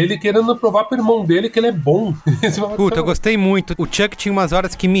 né? É ele querendo provar pro irmão dele que ele é bom. Puta, eu gostei muito. O Chuck tinha umas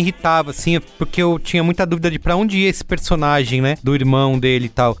horas que me irritava, assim, porque eu tinha muita dúvida de pra onde ia esse personagem, né? Do irmão dele e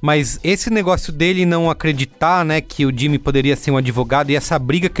tal. Mas esse negócio dele não acreditar, né? Que o Jimmy poderia ser um advogado e essa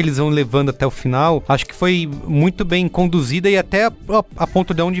briga que eles vão levando até o final, acho que foi muito bem conduzida e até a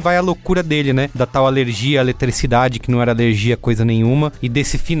ponto de onde vai a loucura dele, né? Da tal alergia à eletricidade, que não era alergia a coisa nenhuma. E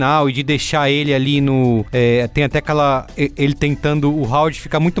desse final, e de deixar ele ali no... tem até aquela... Ele tentando... O Howard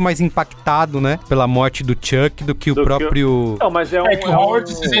fica muito mais impactado, né? Pela morte do Chuck do que o próprio... Não, mas que o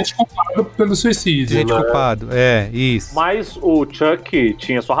Howard se sente culpado pelo suicídio, se sente culpado, isso. Mas o Chuck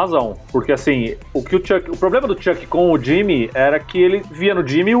tinha sua razão. Porque, assim, o problema do Chuck com o Jimmy era que ele via no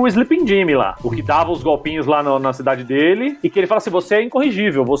Jimmy o Sleeping Jimmy lá. O que dava os golpinhos lá na cidade dele. E que ele fala assim, você é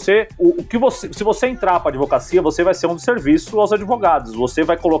incorrigível. Se você entrar pra advocacia, você vai ser um desserviço aos advogados. Você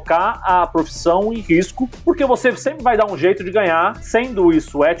vai colocar a profissão em risco, porque você sempre vai dar um jeito de ganhar, sendo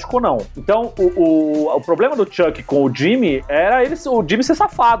isso ético ou não. Então, o problema do Chuck com o Jimmy era o Jimmy ser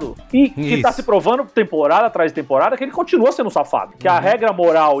safado. E que tá se provando temporada atrás de temporada que ele continua sendo um safado. Que a regra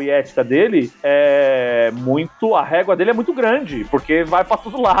moral e ética dele a régua dele é muito grande, porque vai pra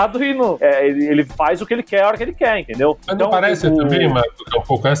todo lado e ele faz o que ele quer a hora que ele quer, entendeu? Mas não parece também, Marco, que é um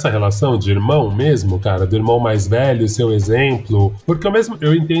pouco essa relação de irmão mesmo, cara? Do irmão mais velho, seu exemplo? Porque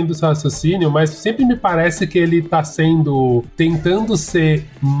eu entendo o seu raciocínio, mas sempre me parece que ele tá tentando ser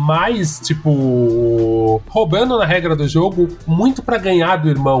mais, tipo, roubando na regra do jogo muito pra ganhar do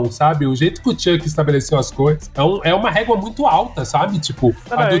irmão, sabe? O jeito que o Chuck estabeleceu as coisas é uma régua muito alta, sabe? Tipo,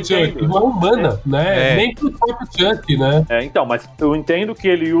 a do Chuck não é humana, né? Nem pro próprio Chuck, né? Então, mas eu entendo que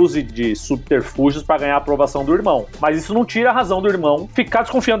ele use de subterfúgios pra ganhar a aprovação do irmão. Mas isso não tira a razão do irmão ficar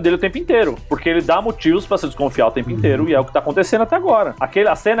desconfiando dele o tempo inteiro. Porque ele dá motivos pra se desconfiar o tempo inteiro e é o que tá acontecendo até agora.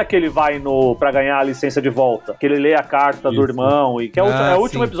 A cena que ele vai pra ganhar a licença de volta, que ele lê a carta do irmão, e que é o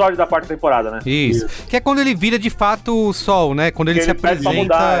último episódio da 4ª temporada, né? Isso. Que é quando ele vira de fato o Sol, né? Quando ele se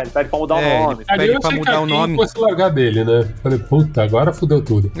apresenta... Ele pede pra mudar o nome. Ele pede pra mudar o nome. Fosse largar dele, né? Falei, puta, agora fudeu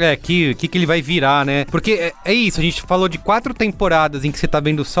tudo. Que ele vai virar, né? Porque é isso, a gente falou de 4 temporadas em que você tá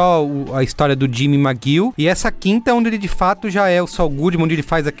vendo só a história do Jimmy McGill, e essa 5ª onde ele de fato já é o Saul Goodman, onde ele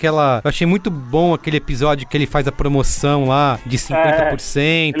faz aquela... Eu achei muito bom aquele episódio que ele faz a promoção lá de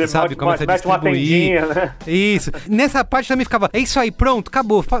 50%, ele sabe? Começa a distribuir. Né? Isso. Nessa parte também ficava, é isso aí, pronto,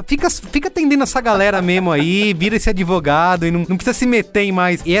 acabou. Fica atendendo essa galera mesmo aí, vira esse advogado e não precisa se meter em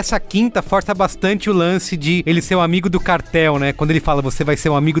mais. E essa 5ª força bastante o lance de ele ser um amigo do cartel, né? Quando ele fala, você vai ser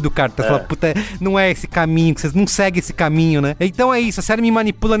um amigo do cartel, você fala, puta, não é esse caminho, vocês não seguem esse caminho, né? Então é isso, a série me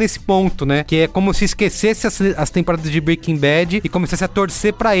manipula nesse ponto, né? Que é como se esquecesse as temporadas de Breaking Bad e começasse a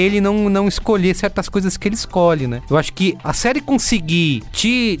torcer pra ele não escolher certas coisas que ele escolhe, né? Eu acho que a série conseguir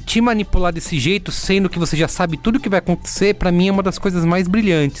te manipular desse jeito, sendo que você já sabe tudo o que vai acontecer, pra mim é uma das coisas mais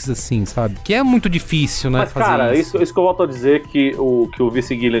brilhantes, assim, sabe? Que é muito difícil, né? Mas, cara, isso que eu volto a dizer que o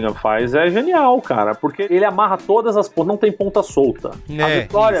Vince Gilligan faz é genial, cara, porque ele amarra todas as pontas, não tem ponta solta.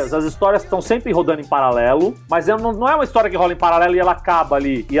 As histórias estão sempre rodando em paralelo, mas não é uma história que rola em paralelo e ela acaba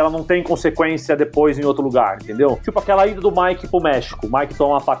ali, e ela não tem consequência depois em outro lugar, entendeu? Tipo aquela ida do Mike pro México. O Mike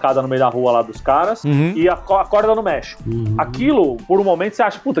toma uma facada no meio da rua lá dos caras e acorda no México. Aquilo, por um momento, você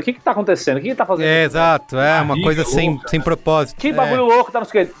acha, puta, o que tá acontecendo? O que tá fazendo? Exato, uma coisa sem propósito. Que bagulho louco, tá não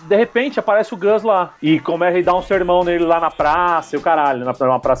sei o quê. De repente aparece o Gus lá e começa a dar um sermão nele lá na praça e o caralho,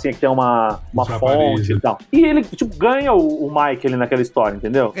 numa pracinha que tem uma fonte e tal. E ele, tipo, ganha o Mike ali história,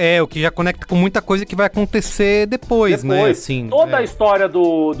 entendeu? O que já conecta com muita coisa que vai acontecer depois, né? Assim, toda a história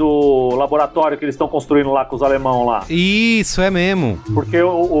do laboratório que eles estão construindo lá com os alemão lá. Isso, é mesmo. Porque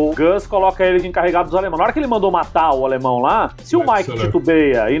o Gus coloca ele de encarregado dos alemãos. Na hora que ele mandou matar o alemão lá, se o Mike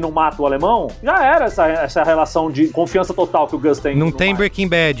titubeia e não mata o alemão, já era essa relação de confiança total que o Gus tem. Não tem Mike. Breaking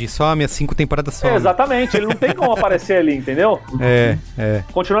Bad, some as 5 temporadas só. Exatamente, ele não tem como aparecer ali, entendeu?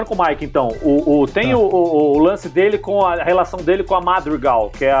 Continuando com o Mike, então, tem o lance dele com a relação dele com a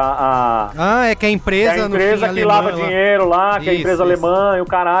Madrigal, que é que é a empresa, que é a empresa que lava dinheiro lá, que é a empresa alemã e o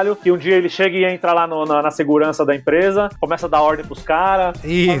caralho, que um dia ele chega e entra lá na segurança da empresa, começa a dar ordem pros caras.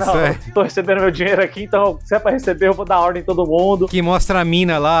 Tô recebendo meu dinheiro aqui, então se é pra receber eu vou dar ordem em todo mundo. Que mostra a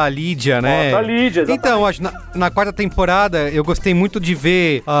mina lá, a Lídia, né? Mostra a Lídia, exatamente. Então, acho, na quarta temporada eu gostei muito de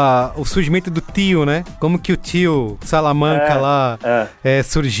ver o surgimento do tio, né? Como que o tio Salamanca lá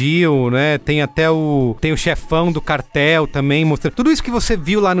surgiu, né? Tem até o chefão do cartel também, mostrando. Tudo isso que você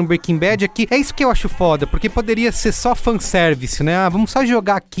viu lá no Breaking Bad aqui, é isso que eu acho foda, porque poderia ser só fanservice, né? Vamos só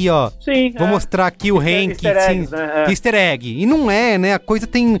jogar aqui, ó. Sim. Vou mostrar aqui o Hank. Easter egg. E não é, né? A coisa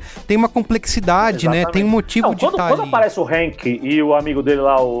tem uma complexidade, né? Tem um motivo de estar ali. Quando aparece o Hank e o amigo dele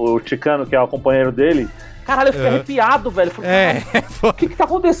lá, o Chicano, que é o companheiro dele, caralho, eu fiquei arrepiado, velho. O que tá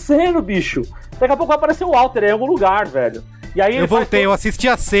acontecendo, bicho? Daqui a pouco vai aparecer o Walter em algum lugar, velho. E aí eu assisti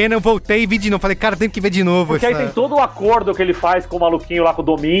a cena, eu voltei e vi de novo. Falei, cara, tem que ver de novo. Porque aí tem todo o acordo que ele faz com o maluquinho lá com o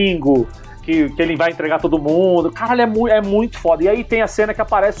Domingo, que ele vai entregar todo mundo. Caralho, é muito foda. E aí tem a cena que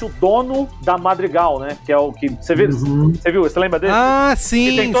aparece o dono da Madrigal, né? Que é o que... Você viu? Você lembra dele? Ah, sim.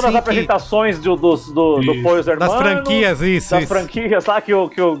 Que tem todas as apresentações do Pollos Hermanos. Das franquias, isso. Das franquias lá que o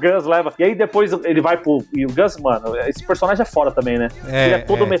Gus leva. E aí depois ele vai pro... E o Gus, mano, esse personagem é foda também, né? Ele é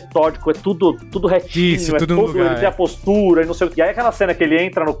todo metódico, é tudo retinho. Isso, tudo no lugar. Ele tem a postura e não sei o que. E aí aquela cena que ele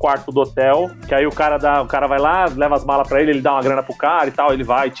entra no quarto do hotel, que aí o cara vai lá, leva as malas pra ele dá uma grana pro cara e tal, ele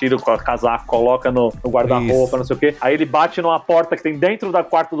vai, tira o casaco, coloca no guarda-roupa, não sei o quê. Aí ele bate numa porta que tem dentro do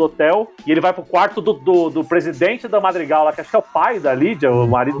quarto do hotel e ele vai pro quarto do presidente da Madrigal lá, que acho que é o pai da Lídia, o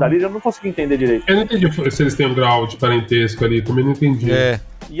marido da Lídia, eu não consegui entender direito. Eu não entendi se eles têm um grau de parentesco ali, também não entendi.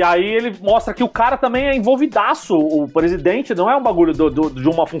 E aí ele mostra que o cara também é envolvidaço, o presidente não é um bagulho de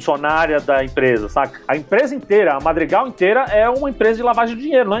uma funcionária da empresa, saca? A empresa inteira, a Madrigal inteira é uma empresa de lavagem de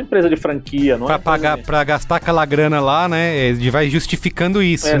dinheiro, não é uma empresa de franquia, não pra gastar aquela grana lá, né? Ele vai justificando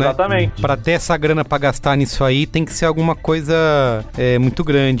isso, né? Exatamente. Pra ter essa grana pra gastar nisso aí, tem que ser alguma coisa muito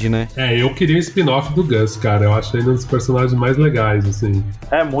grande, né? Eu queria o spin-off do Gus, cara. Eu acho ele um dos personagens mais legais, assim.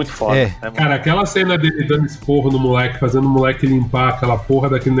 É muito foda. Cara, aquela cena dele dando esporro no moleque, fazendo o moleque limpar aquela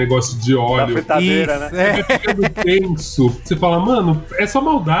porra daquele negócio de óleo. Da fritadeira, né? Você vai ficando tenso. Você fala, mano, é só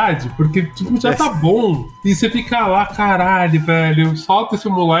maldade, porque tipo, já tá bom. E você fica lá, caralho, velho, solta esse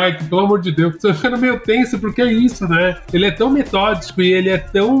moleque, pelo amor de Deus. Você vai ficando meio tenso, porque é isso, né? Ele é tão metódico e ele é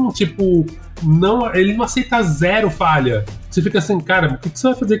tão, tipo... ele não aceita zero falha. Você fica assim, cara, o que você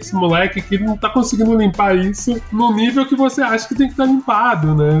vai fazer com esse moleque que não tá conseguindo limpar isso no nível que você acha que tem que estar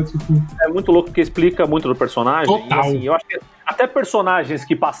limpado, né? Tipo... É muito louco porque explica muito do personagem. Total. E, assim, eu acho que até personagens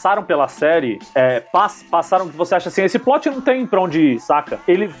que passaram pela série passaram que você acha assim, esse plot não tem pra onde ir, saca?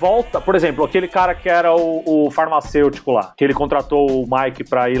 Ele volta, por exemplo, aquele cara que era o farmacêutico lá, que ele contratou o Mike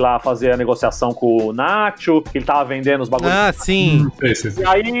pra ir lá fazer a negociação com o Nacho, que ele tava vendendo os bagulhos. Ah, sim. E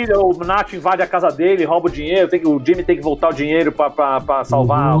aí o Nacho invade a casa dele, rouba o dinheiro, o Jimmy tem que voltar o dinheiro pra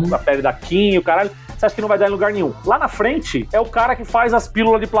salvar a pele da Kim, o caralho. Você acha que não vai dar em lugar nenhum. Lá na frente, é o cara que faz as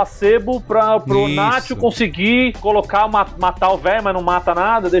pílulas de placebo pro Nacho conseguir matar o velho, mas não mata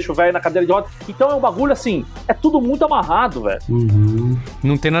nada, deixa o velho na cadeira de roda. Então é um bagulho assim, é tudo muito amarrado, velho.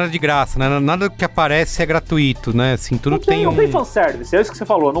 Não tem nada de graça, né? Nada que aparece é gratuito, né? Assim, tudo não tem fanservice, é isso que você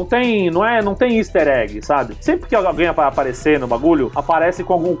falou. Não tem easter egg, sabe? Sempre que alguém aparecer no bagulho, aparece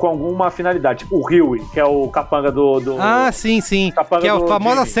com alguma finalidade. Tipo o Huey, que é o capanga do... Ah, sim. Que é a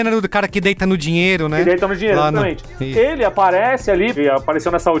famosa cena do cara que deita no dinheiro, né? Que deita no dinheiro, exatamente. Ele aparece ali, e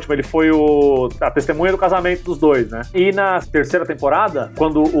apareceu nessa última, ele foi a testemunha do casamento dos dois, né? E na terceira temporada,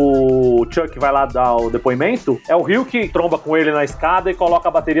 quando o Chuck vai lá dar o depoimento, é o Rio que tromba com ele na escada e coloca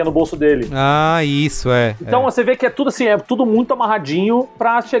a bateria no bolso dele. Ah, isso, Então você vê que é tudo assim, é tudo muito amarradinho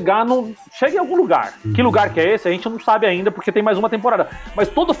pra chegar em algum lugar. Que lugar que é esse? A gente não sabe ainda, porque tem mais uma temporada. Mas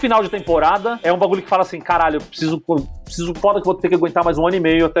todo final de temporada é um bagulho que fala assim, caralho, eu preciso foda que vou ter que aguentar mais 1 ano e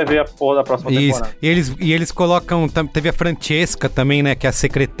meio até ver a porra da próxima temporada. E eles colocam, teve a Francesca também, né, que é a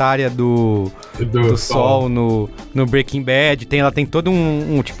secretária do Sol no Breaking Bad, ela tem todo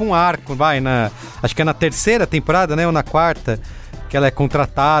tipo um arco, acho que é na terceira temporada, né, ou na quarta, Que ela é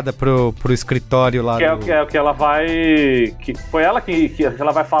contratada pro escritório lá. Que ela vai... Que foi ela que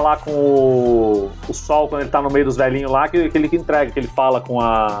ela vai falar com o Sol quando ele tá no meio dos velhinhos lá, que ele que entrega, que ele fala com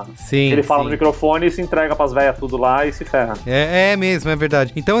a... Sim, ele fala no microfone e se entrega pras velhas tudo lá e se ferra. É mesmo, é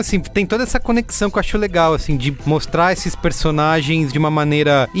verdade. Então, assim, tem toda essa conexão que eu acho legal, assim, de mostrar esses personagens de uma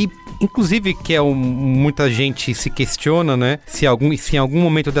maneira... Inclusive, que muita gente se questiona, né? Se em algum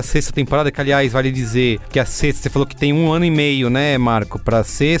momento da sexta temporada, que aliás, vale dizer que a sexta, você falou que tem 1 ano e meio, né, Marco, pra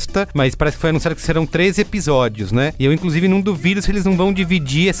sexta, mas parece que foi anunciado que serão 13 episódios, né? E eu, inclusive, não duvido se eles não vão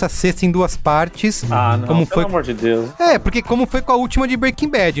dividir essa sexta em 2 partes. Ah, não, como pelo amor de Deus. Porque como foi com a última de Breaking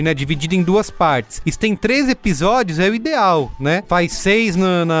Bad, né? Dividida em 2 partes. E se tem 13 episódios, é o ideal, né? Faz 6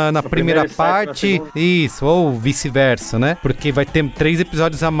 na primeira parte, isso, ou vice-versa, né? Porque vai ter 3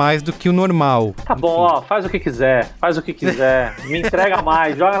 episódios a mais do que o normal. Tá bom, ó, faz o que quiser, me entrega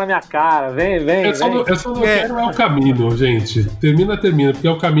mais, joga na minha cara, vem. Eu só não quero El Camino, gente. Termina, porque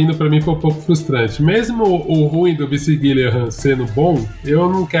El Camino pra mim foi um pouco frustrante. Mesmo o ruim do Vince Gilligan sendo bom, eu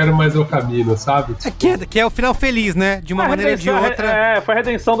não quero mais El Camino, sabe? Que é o final feliz, né? De uma maneira ou de outra. Foi a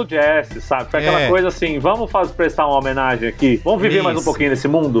redenção do Jesse, sabe? Foi aquela coisa assim, vamos prestar uma homenagem aqui, vamos viver mais um pouquinho nesse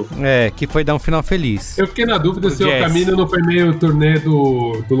mundo? Que foi dar um final feliz. Eu fiquei na dúvida se El Camino não foi meio turnê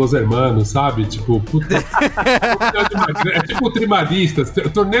do Los Hermanos, sabe? Tipo, puta. É tipo tribalistas,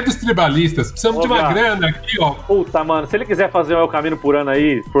 turnê dos tribalistas. Precisamos de uma grana aqui, ó. Puta, mano, se ele quiser fazer o El Camino por ano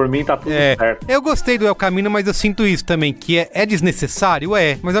aí, por mim tá tudo certo. Eu gostei do El Camino, mas eu sinto isso também, que é desnecessário,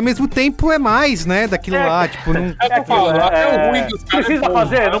 mas ao mesmo tempo é mais, né, daquilo lá, tipo, não... É o ruim dos caras. Precisa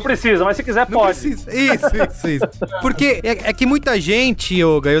fazer? Não precisa, mas se quiser pode. Isso. Porque é que muita gente,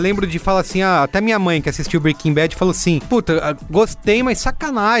 Yoga, eu lembro de falar assim, até minha mãe que assistiu Breaking Bad falou assim, puta, gostei, mas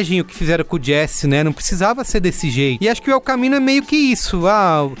sacanagem o que fizeram com o Jesse, né? Não precisava ser desse jeito. E acho que o El Camino é meio que isso.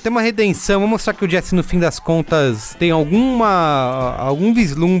 Tem uma redenção. Vamos mostrar que o Jesse, no fim das contas, tem algum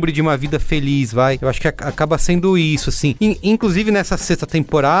vislumbre de uma vida feliz, vai. Eu acho que acaba sendo isso, assim. Inclusive, nessa sexta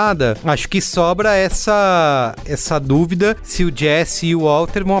temporada, acho que sobra essa dúvida se o Jesse e o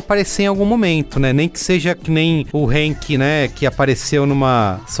Walter vão aparecer em algum momento, né? Nem que seja que nem o Hank, né? Que apareceu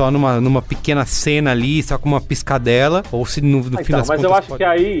só numa pequena cena ali, só com uma piscadela. Ou se no fim das contas... Mas eu acho que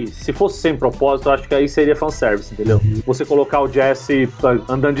aí, se fosse sem propósito, eu acho que aí seria fanservice, entendeu? Você colocar o Jesse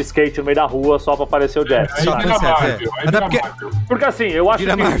andando de skate no meio da rua só pra aparecer o Jesse. Porque assim, eu acho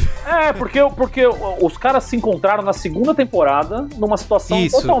que... Porque os caras se encontraram na segunda temporada numa situação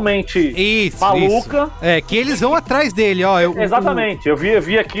totalmente maluca. Que eles vão atrás dele, ó. Exatamente. Eu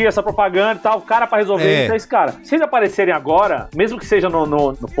vi aqui essa propaganda e tal, o cara pra resolver isso é esse cara. Se eles aparecerem agora, mesmo que seja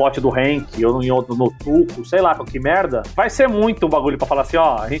no plot do Hank ou no Tuco, sei lá, que merda, vai ser muito um bagulho pra falar assim,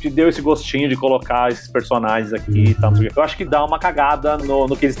 ó, a gente deu esse gostinho de colocar esses personagens aqui e tal. Eu acho que dá uma cagada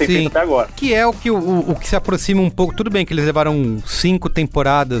no que eles têm feito até agora. Que é o que se aproxima um pouco. Tudo bem que eles levaram 5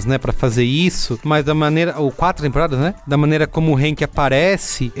 temporadas, né, pra fazer isso, mas da maneira... Ou 4 temporadas, né? Da maneira como o Hank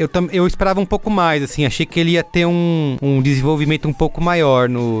aparece, eu esperava um pouco mais, assim. Achei que ele ia ter um desenvolvimento um pouco maior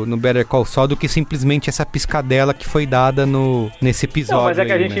no Better Call Saul do que simplesmente essa piscadela que foi dada nesse episódio. Não, mas é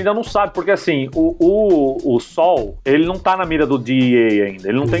que a gente ainda não sabe, porque assim, o Saul, ele não tá na mira do DEA ainda.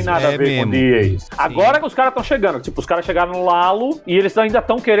 Ele não tem nada a ver com o DEA. Agora que os caras estão chegando. Tipo, os caras chegaram no Lalo e eles ainda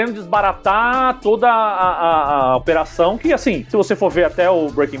estão querendo desbaratar toda a operação que, assim, se você for ver até o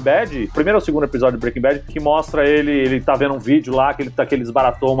Breaking Bad, primeiro ou segundo episódio do Breaking Bad, que mostra ele tá vendo um vídeo lá que ele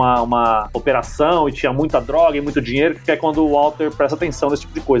desbaratou uma operação e tinha muita droga e muito dinheiro, que é quando o Walter presta atenção nesse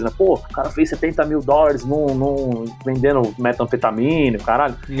tipo de coisa, né? Pô, o cara fez $70 mil vendendo metanfetamina,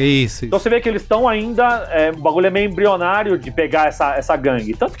 caralho. Isso. Então você vê que eles estão ainda, o bagulho é meio embrionário de pegar essa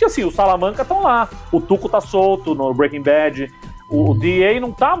gangue. Tanto que, assim, os Salamanca estão lá. O Tuco tá solto no Breaking Bad. O DA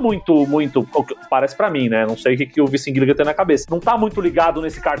não tá muito, parece pra mim, né? Não sei o que o Vince Gilligan tem na cabeça. Não tá muito ligado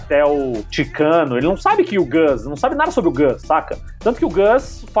nesse cartel ticano. Ele não sabe que o Gus, não sabe nada sobre o Gus, saca? Tanto que o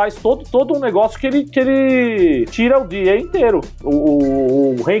Gus faz todo um negócio que ele tira o DA inteiro.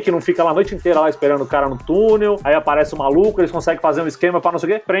 O Hank não fica lá a noite inteira lá esperando o cara no túnel, aí aparece um maluco, eles conseguem fazer um esquema pra não sei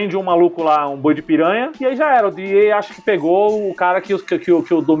o quê, prende um maluco lá, um boi de piranha, e aí já era. O DA acho que pegou o cara que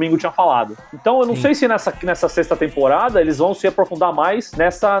o Domingo tinha falado. Então eu não sei se nessa sexta temporada eles vão se aprofundar mais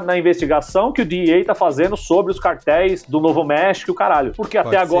na investigação que o DEA tá fazendo sobre os cartéis do Novo México e o caralho. Porque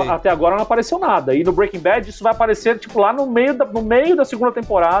até agora não apareceu nada. E no Breaking Bad isso vai aparecer, tipo, lá no meio da segunda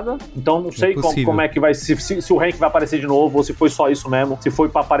temporada. Então não sei como é que vai... Se o Hank vai aparecer de novo, ou se foi só isso mesmo, se foi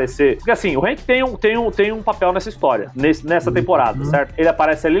pra aparecer. Porque assim, o Hank tem um papel nessa história, nessa temporada, certo? Ele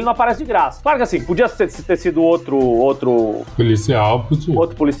aparece ali, ele não aparece de graça. Claro que assim, podia ter sido outro... Policial, podia.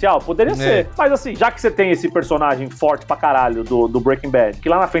 Outro policial? Poderia ser. Mas assim, já que você tem esse personagem forte pra caralho velho, do Breaking Bad, que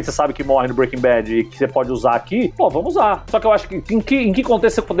lá na frente você sabe que morre no Breaking Bad e que você pode usar aqui, pô, vamos usar. Só que eu acho que em que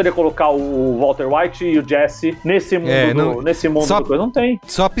contexto você poderia colocar o Walter White e o Jesse nesse mundo, nesse mundo só, do coisa? Não tem.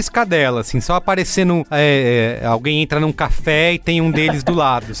 Só piscadela, assim, só aparecendo, alguém entra num café e tem um deles do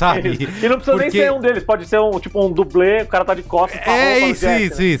lado, sabe? E não precisa nem ser um deles, pode ser um dublê, o cara tá de costas com a roupa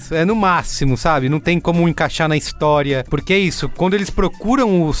isso. É no máximo, sabe? Não tem como encaixar na história, porque é isso, quando eles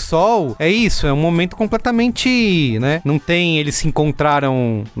procuram o sol, é isso, é um momento completamente, né? Não tem, eles se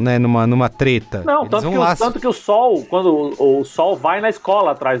encontraram, né, numa treta. Não, tanto que o sol, quando o sol vai na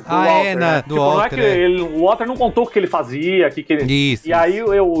escola atrás do Walter, né? Do Walter, não é que o Walter não contou o que ele fazia, e aí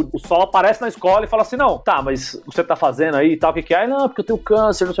o sol aparece na escola e fala assim, não, tá, mas você tá fazendo aí e tal, o que é? Não, porque eu tenho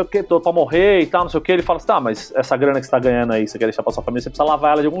câncer, não sei o que, tô pra morrer e tal, não sei o que. Ele fala assim, tá, mas essa grana que você tá ganhando aí, você quer deixar pra sua família, você precisa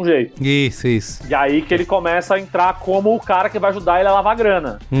lavar ela de algum jeito. Isso. E aí que ele começa a entrar como o cara que vai ajudar ele a lavar a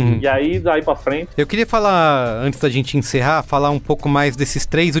grana. E aí, daí pra frente... Eu queria falar, antes da gente encerrar, falar um pouco mais desses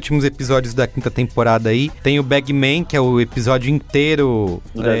 3 últimos episódios da 5ª temporada aí. Tem o Bagman, que é o episódio inteiro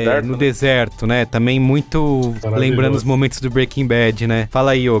no deserto, né? Também muito lembrando os momentos do Breaking Bad, né?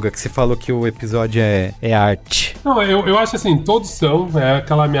 Fala aí, Yoga, que você falou que o episódio é arte. Não, eu acho assim, todos são,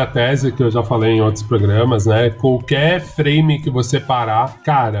 aquela minha tese que eu já falei em outros programas, né? Qualquer frame que você parar,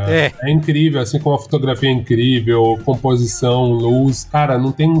 cara, é incrível, assim como a fotografia é incrível, composição, luz, cara,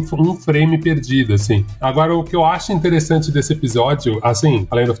 não tem um frame perdido, assim. Agora, o que eu acho interessante desse episódio, assim,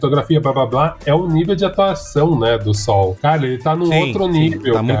 além da fotografia, blá blá blá, é o nível de atuação, né, do Sol. Cara, ele tá num outro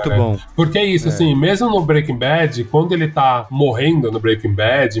nível, tá muito bom. Porque é isso, assim, mesmo no Breaking Bad, quando ele tá morrendo no Breaking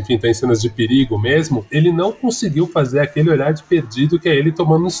Bad, enfim, tem cenas de perigo mesmo, ele não conseguiu fazer aquele olhar de perdido que é ele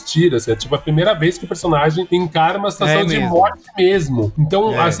tomando os tiros, é tipo a primeira vez que o personagem encara uma situação de morte mesmo.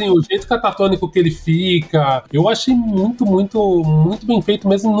 Então, assim, o jeito catatônico que ele fica, eu achei muito, muito, muito bem feito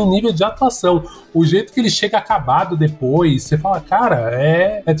mesmo no nível de atuação. O jeito que ele chega acabado depois, você fala, cara,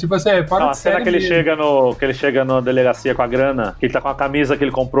 é tipo assim, para de série. A cena que ele chega na delegacia com a grana, que ele tá com a camisa que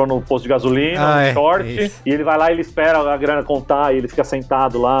ele comprou no posto de gasolina, um short, e ele vai lá e ele espera a grana contar, e ele fica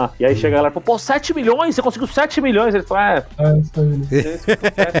sentado lá, e aí chega a galera, pô, 7 milhões, você conseguiu 7 milhões, ele fala, isso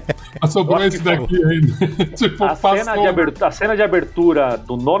aí. Sobrou esse daqui ainda. Tipo, a cena de abertura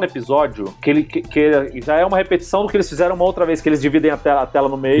do 9º episódio, que já é uma repetição do que eles fizeram uma outra vez, que eles dividem a tela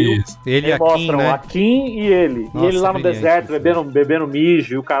no meio. Isso. Ele e a mostram Kim, né? A Kim e ele. Nossa, e ele lá no deserto, bebendo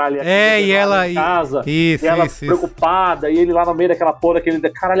mijo, e o caralho e ela em casa. Isso, e ela preocupada, e ele lá no meio daquela porra,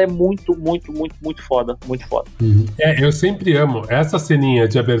 caralho, é muito, muito, muito, muito foda. Muito foda. Eu sempre amo essa ceninha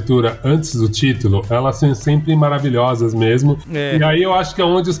de abertura antes do título, elas são sempre maravilhosas mesmo. E aí eu acho que é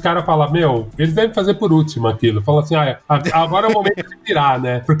onde os caras falam, eles devem fazer por último aquilo. Fala assim, agora é o momento de virar,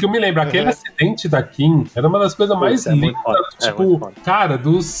 né? Porque eu me lembro, aquele acidente da Kim era uma das coisas mais lindas, tipo, cara,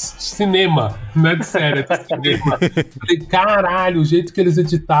 dos cinema, não é de série, é de cinema. Falei, caralho, o jeito que eles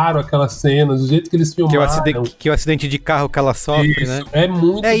editaram aquelas cenas, o jeito que eles filmaram. Que é o acidente de carro que ela sofre, isso, né? É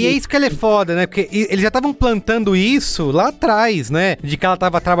muito... E é isso que ela é foda, né? Porque eles já estavam plantando isso lá atrás, né? De que ela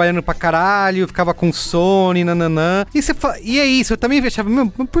tava trabalhando pra caralho, ficava com sono e nananã. E é isso, eu também achava, mas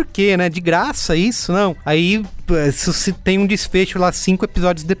por quê, né? De graça isso, não? Aí se tem um desfecho lá 5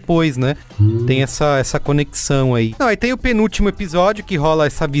 episódios depois, né? Tem essa conexão aí. Não, aí tem o penúltimo episódio que rola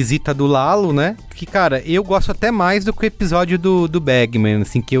essa visita do Lalo, né? Que, cara, eu gosto até mais do que o episódio do Bagman,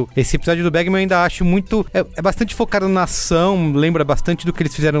 assim, esse episódio do Bagman eu ainda acho muito... É bastante focado na ação, lembra bastante do que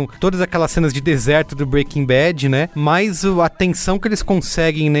eles fizeram, todas aquelas cenas de deserto do Breaking Bad, né? Mas a tensão que eles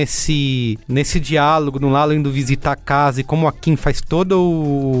conseguem nesse diálogo, no Lalo indo visitar a casa e como a Kim faz toda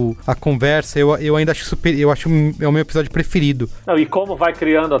a conversa, eu ainda acho é o meu episódio preferido. Não, e como vai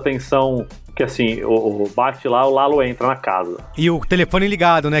criando a tensão que assim, o bate lá, o Lalo entra na casa. E o telefone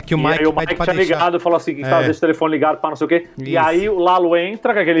ligado, né? Que o Mike tinha ligado e falou assim, deixa o telefone ligado pra não sei o quê. Isso. E aí o Lalo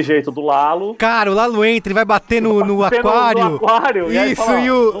entra com aquele jeito do Lalo. Cara, o Lalo entra e vai bater no aquário. No aquário. Isso, e aí fala,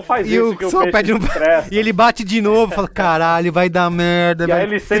 não faz isso que o peixe estressa. E ele bate de novo, fala, caralho, vai dar merda. E aí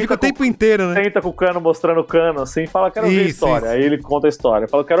ele fica o tempo inteiro, né? Senta com o cano, mostrando o cano, assim, fala, quero ouvir a história. Aí ele conta a história.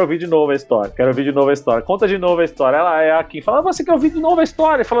 Fala, quero ouvir de novo a história. Conta de novo a história. Ela é aqui. Fala, você quer ouvir de novo a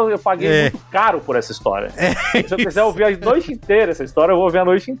história? Fala, eu paguei muito caro por essa história. Se eu quiser ouvir a noite inteira essa história, eu vou ouvir a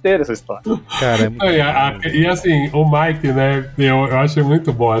noite inteira essa história. Cara, é muito e assim, o Mike, né, eu achei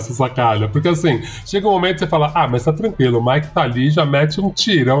muito bom essa sacada, porque assim, chega um momento que você fala, mas tá tranquilo, o Mike tá ali, já mete um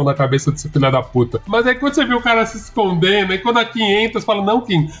tirão na cabeça desse filho da puta. Mas aí quando você vê o cara se escondendo, aí quando a Kim entra, você fala, não,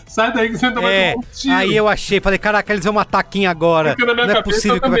 Kim, sai daí que você ainda vai tomar um tiro. Aí eu falei, caraca, eles vão matar a Kim agora. Porque na minha cabeça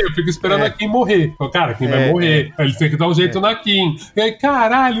eu também, eu fico esperando a Kim morrer. Cara, a Kim vai morrer, eles têm que dar um jeito na Kim. E aí,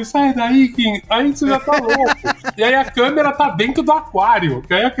 caralho, sai daí, Kim. taking, aí você já tá louco. E aí a câmera tá dentro do aquário,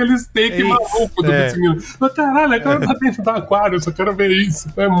 que aí aqueles take maluco do menino. Mas caralho, a câmera tá dentro do aquário, eu só quero ver isso.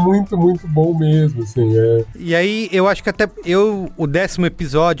 É muito, muito bom mesmo, assim, E aí, eu acho que até o 10º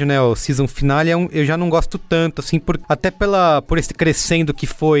episódio, né, o season finale, eu já não gosto tanto, assim, até por esse crescendo que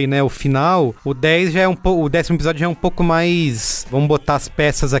foi, né, o final, o 10 já é o 10º episódio já é um pouco mais, vamos botar as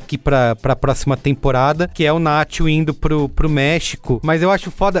peças aqui pra próxima temporada, que é o Nacho indo pro México, mas eu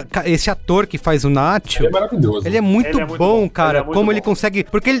acho foda, esse ator que faz o Nacho, ele é maravilhoso. Ele é muito bom, cara, como ele consegue,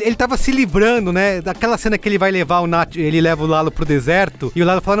 porque ele tava se livrando, né, daquela cena que ele vai levar o Nacho, ele leva o Lalo pro deserto, e o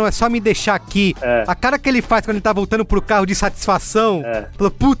Lalo fala, não, é só me deixar aqui. A cara que ele faz quando ele tá voltando pro carro de satisfação,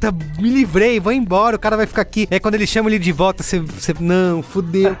 falou, puta, me livrei, vou embora, o cara vai ficar aqui. Aí quando ele chama ele de volta, você não,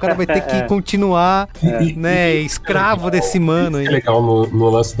 fudeu, o cara vai ter que continuar, né, escravo desse mano. É legal no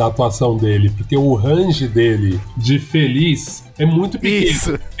lance da atuação dele, porque o range dele de feliz é muito pequeno.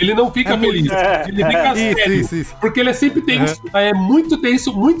 Isso. Ele não fica feliz. Ele fica sério. Isso. Porque ele é sempre tenso. É muito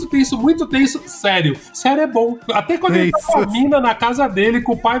tenso, muito tenso, muito tenso. Sério. Sério é bom. Até quando ele tá com a mina na casa dele, que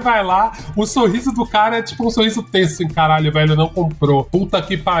o pai vai lá, o sorriso do cara é tipo um sorriso tenso. Assim, caralho, velho, não comprou. Puta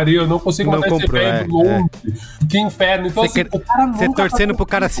que pariu, eu não consigo mandar esse velho longe. Que inferno. Então, assim, o cara nunca... Você torcendo pro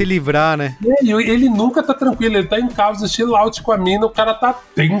cara se livrar, né? Ele nunca tá tranquilo. Ele tá em casa, chill out com a mina, o cara tá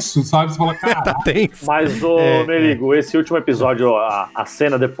tenso, sabe? Você fala, caralho. Tá tenso. Mas, Merigo, esse último episódio, a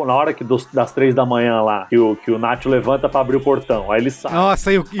cena, depois, na hora das 3 da manhã lá, que o Nacho levanta pra abrir o portão, aí ele sai.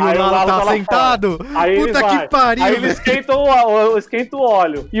 Nossa, e o Lalo tá sentado? Aí puta que pariu! Aí ele esquenta o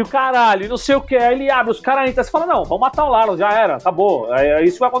óleo. E o caralho, não sei o que, aí ele abre, os caras entram, você fala, não, vamos matar o Lalo, já era, acabou. É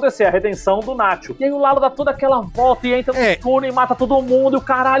isso que vai acontecer, a redenção do Nacho. E aí o Lalo dá toda aquela volta e entra no túnel e mata todo mundo, e o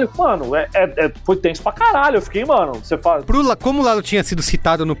caralho, mano, foi tenso pra caralho, eu fiquei, mano, você fala... Como o Lalo tinha sido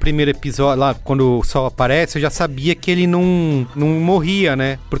citado no primeiro episódio, lá, quando o Sol aparece, eu já sabia que ele não morria,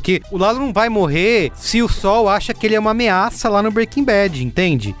 né? Porque o Lalo não vai morrer se o Sol acha que ele é uma ameaça lá no Breaking Bad,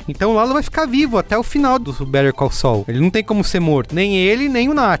 entende? Então o Lalo vai ficar vivo até o final do Better Call Saul. Ele não tem como ser morto. Nem ele, nem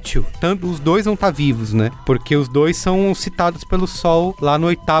o Nacho. Tanto os dois vão estar vivos, né? Porque os dois são citados pelo Sol lá no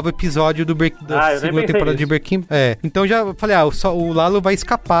 8º episódio da segunda temporada de Breaking Bad. Então já falei, o Lalo vai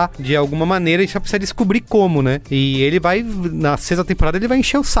escapar de alguma maneira e só precisa descobrir como, né? E ele vai, na 6ª temporada, ele vai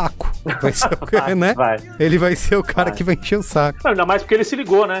encher o saco. Vai ser né? Ele vai ser o cara que vai encher o saco. Não, ainda mais porque ele se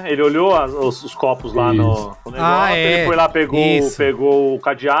ligou, né? Ele olhou os copos lá no negócio, ele foi lá, pegou o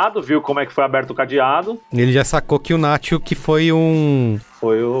cadeado, viu como é que foi aberto o cadeado. Ele já sacou que o Nacho que foi um...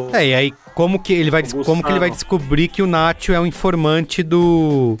 e aí como que ele vai descobrir que o Nacho é um informante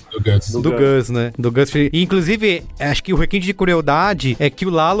do Gus, né? Do Gus. E, inclusive, acho que o requinte de crueldade é que o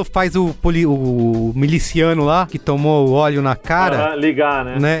Lalo faz o miliciano lá, que tomou o óleo na cara. Ligar,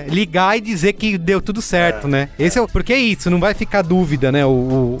 né? Ligar e dizer que deu tudo certo, né? Porque é isso, não vai ficar dúvida, né?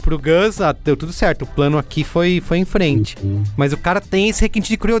 Pro Gus, deu tudo certo. O plano aqui foi em frente. Mas o cara tem esse requinte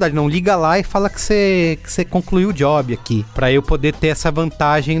de crueldade. Não, liga lá e fala que você concluiu o job aqui. Pra eu poder ter essa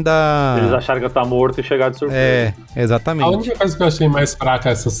vantagem da... Eles acharam que eu tava morto e chegaram de surpresa. Exatamente. A única coisa que eu achei mais fraca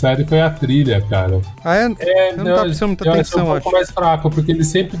essa série foi a trilha, cara. Eu não tava prestando muita atenção, acho. Um pouco mais fraco, porque eles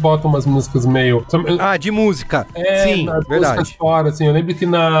sempre botam umas músicas meio... de música. Sim, verdade. Fora, assim, eu lembro que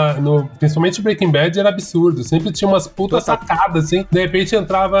principalmente Breaking Bad era absurdo. Sempre tinha umas putas sacadas, assim. De repente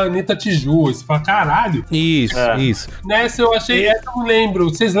entrava a Anitta Tiju. Você fala, caralho. Isso. Nessa eu achei... Essa eu não lembro.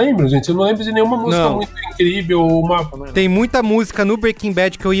 Vocês lembram, gente? Eu não lembro de nenhuma música muito incrível. Tem muita música no Breaking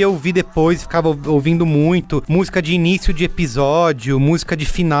Bad que eu ia ouvir depois, ficava ouvindo muito. Música de início de episódio, música de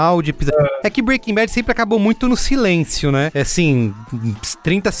final de episódio. É que Breaking Bad sempre acabou muito no silêncio, né? Assim,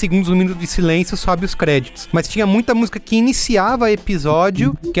 30 segundos, 1 minuto de silêncio, sobe os créditos. Mas tinha muita música que iniciava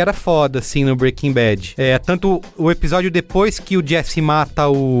episódio, que era foda, assim, no Breaking Bad. Tanto o episódio depois que o Jesse mata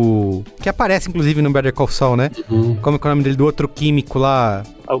o... que aparece, inclusive, no Better Call Saul, né? Como é o nome dele? Do outro químico lá...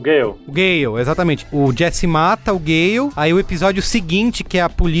 O Gale. O Gale, exatamente. O Jesse mata o Gale, aí o episódio seguinte, que é a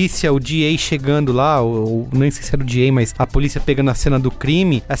polícia, o DA chegando lá, nem sei se era o DA, mas a polícia pegando a cena do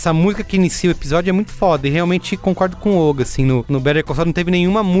crime, essa música que inicia o episódio é muito foda, e realmente concordo com o Oga, assim, no Better Call Saul não teve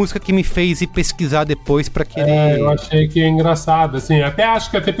nenhuma música que me fez ir pesquisar depois pra querer... eu achei que é engraçado, assim, acho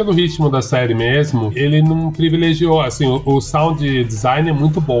que até pelo ritmo da série mesmo, ele não privilegiou, assim, o sound design é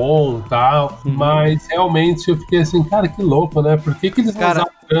muito bom e tal, mas realmente eu fiquei assim, cara, que louco, né? Por que eles não usaram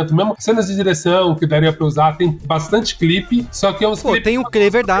tanto. Mesmo cenas de direção que daria pra usar, tem bastante clipe, só que é uns clipes... Tem o clipe, é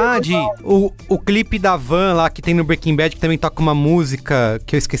verdade. O clipe da van lá, que tem no Breaking Bad, que também toca uma música,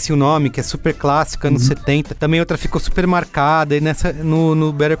 que eu esqueci o nome, que é super clássica, anos 70. Também outra ficou super marcada, e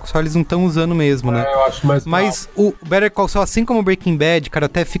no Better Call Saul eles não estão usando mesmo, né? Eu acho mais Mas o Better Call Saul, assim como o Breaking Bad, cara, eu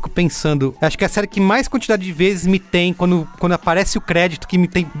até fico pensando, acho que é a série que mais quantidade de vezes me tem, quando aparece o crédito, que me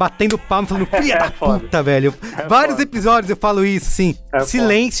tem batendo palma, falando, filha da puta, velho. Vários episódios eu falo isso, assim,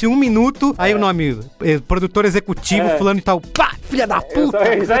 silêncio, 1 minuto, aí o nome, produtor executivo, fulano e tal, pá, filha da puta.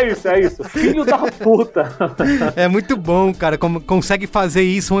 É isso, filho da puta. É muito bom, cara, como consegue fazer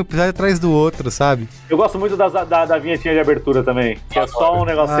isso um episódio atrás do outro, sabe? Eu gosto muito da vinhetinha de abertura também, que é só um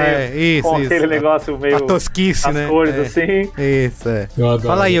negocinho com aquele negócio meio... A tosquice, as né? cores assim. Isso,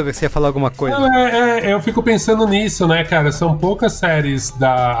 Fala aí, Yoga, você ia falar alguma coisa. Eu fico pensando nisso, né, cara? São poucas séries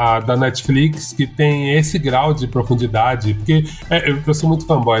da Netflix que tem esse grau de profundidade, porque eu sou muito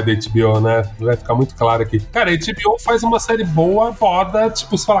fanboy da HBO, né? Vai ficar muito claro aqui. Cara, a HBO faz uma série boa, foda,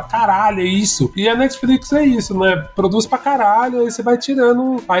 tipo, você fala, caralho, é isso. E a Netflix é isso, né? Produz pra caralho, aí você vai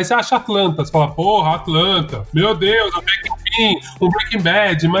tirando. Aí você acha Atlanta, você fala, porra, Atlanta, meu Deus, um Breaking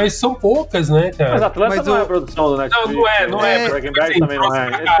Bad, mas são poucas, né, cara? Mas Atlanta não é produção do Netflix. Não é. Breaking Bad também não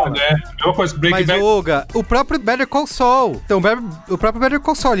é. É uma coisa que Breaking Bad... Mas, Olga, o próprio Better Call Saul, então, o próprio Better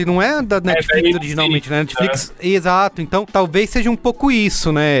Call Saul, ele não é da Netflix originalmente, né? Netflix, exato, então talvez seja um pouco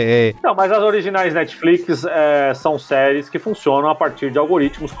isso, né? Não, mas as originais Netflix são séries que funcionam a partir de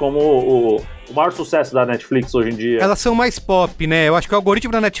algoritmos como o maior sucesso da Netflix hoje em dia. Elas são mais pop, né? Eu acho que o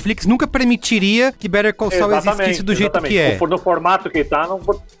algoritmo da Netflix nunca permitiria que Better Call Saul existisse do jeito que é. No formato que tá, não...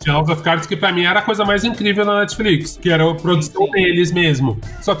 House of Cards, que pra mim era a coisa mais incrível da Netflix, que era a produção deles mesmo.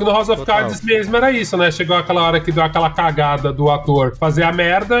 Só que no House of Cards mesmo era isso, né? Chegou aquela hora que deu aquela cagada do ator fazer a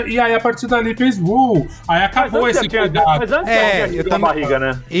merda, e aí a partir dali fez aí acabou esse cuidado. Mas antes eu também, barriga,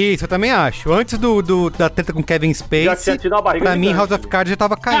 né? Isso, eu também acho. Antes da treta com Kevin Spacey, pra mim House of Cards já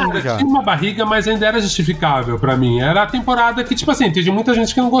tava caindo. Cara, tinha uma barriga, mas ainda era justificável pra mim. Era a temporada que, tipo assim, teve muita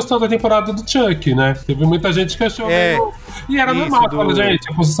gente que não gostou da temporada do Chuck, né? Teve muita gente que achou e era normal, falando, gente,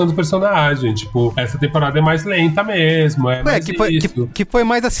 a construção do personagem, tipo, essa temporada é mais lenta mesmo, que foi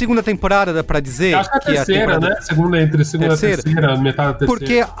mais a segunda temporada, dá pra dizer? Acho que a terceira, né? Segunda e terceira, metade da terceira.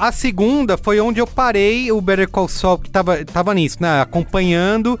 Porque a segunda foi onde eu parei o Better Call Saul, que tava nisso, né?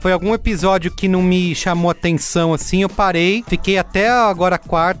 Acompanhando, foi algum episódio que não me chamou atenção, assim, eu parei, fiquei até agora a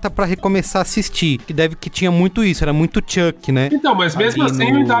quarta pra recomeçar a assistir, que tinha muito isso, era muito Chuck, né? Então, mas mesmo assim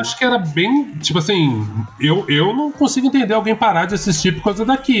eu ainda acho que era bem, tipo assim, eu não consigo entender alguém parar de assistir por causa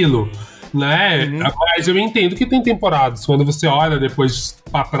daquilo, né? Mas eu entendo que tem temporadas, quando você olha depois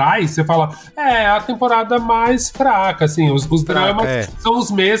pra trás, você fala, a temporada mais fraca, assim, os dramas são os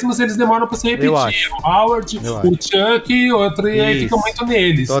mesmos, eles demoram pra se repetir. O Howard, o Chuck, outro, e aí fica muito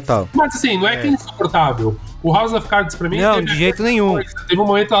neles. Total. Mas assim, não é que é insuportável. O House of Cards, pra mim... Não, de jeito nenhum. Teve um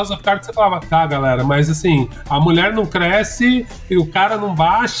momento no House of Cards que você falava, tá, galera, mas assim, a mulher não cresce, e o cara não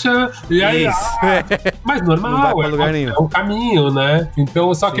baixa, e aí... Mas normal, é um caminho, né?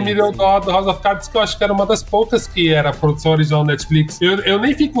 Então, só que me deu dó do House of Cards, que eu acho que era uma das poucas que era produção original Netflix. Eu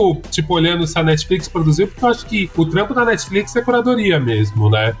nem fico, tipo, olhando se a Netflix produziu, porque eu acho que o trampo da Netflix é curadoria mesmo,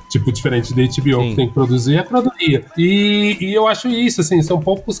 né? Tipo, diferente da HBO, que tem que produzir, é curadoria. E eu acho isso, assim, são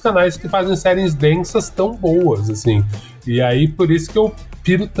poucos canais que fazem séries densas tão boas, assim. E aí, por isso que eu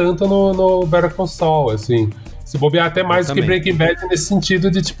piro tanto no Better Call Saul, assim. Se bobear até mais do que Breaking Bad nesse sentido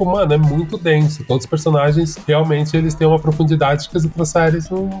de, tipo, mano, é muito denso. Todos os personagens, realmente, eles têm uma profundidade que as outras séries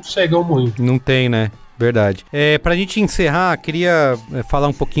não chegam muito. Não tem, né? Verdade. Pra gente encerrar, queria falar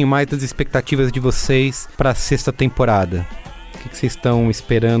um pouquinho mais das expectativas de vocês pra sexta temporada. O que vocês estão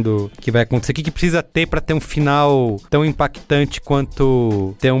esperando que vai acontecer? O que precisa ter pra ter um final tão impactante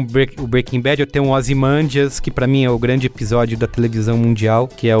quanto ter o Breaking Bad ou ter um Ozymandias, que pra mim é o grande episódio da televisão mundial,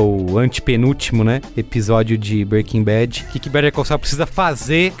 que é o antepenúltimo, né? Episódio de Breaking Bad. O que Better Call Saul precisa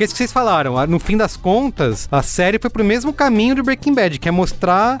fazer? Porque é isso que vocês falaram. No fim das contas, a série foi pro mesmo caminho do Breaking Bad, que é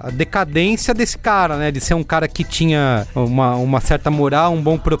mostrar a decadência desse cara, né? De ser um cara que tinha uma certa moral, um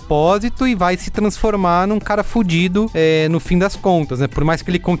bom propósito e vai se transformar num cara fudido no fim das contas, né? Por mais que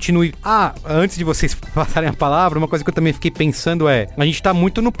ele continue... antes de vocês passarem a palavra, uma coisa que eu também fiquei pensando a gente tá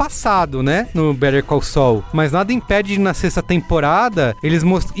muito no passado, né? No Better Call Saul. Mas nada impede de, na sexta temporada, eles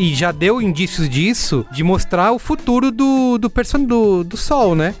e já deu indícios disso, de mostrar o futuro do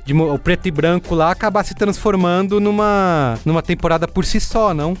Saul, né? O preto e branco lá acabar se transformando numa temporada por si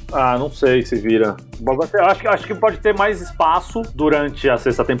só, não? Não sei se vira. Acho que pode ter mais espaço durante a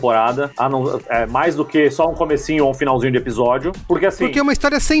sexta temporada, mais do que só um comecinho ou um finalzinho de episódio. episódio, porque assim... Porque é uma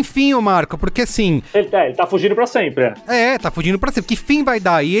história sem fim, ô Marco, porque assim... Ele tá fugindo pra sempre, tá fugindo pra sempre. Que fim vai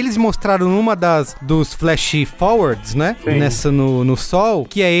dar? E eles mostraram numa dos flash forwards, né? Sim. No Sol,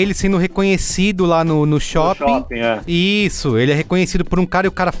 que é ele sendo reconhecido lá no shopping. No shopping, Isso, ele é reconhecido por um cara e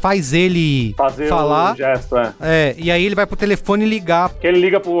o cara faz ele falar. O gesto, e aí ele vai pro telefone ligar. Que ele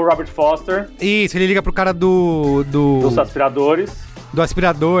liga pro Robert Foster. Isso, ele liga pro cara dos aspiradores. Do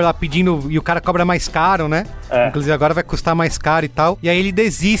aspirador lá pedindo, e o cara cobra mais caro, né? Inclusive agora vai custar mais caro e tal. E aí ele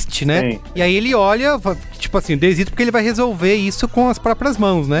desiste, né? Sim. E aí ele olha, tipo assim, desiste porque ele vai resolver isso com as próprias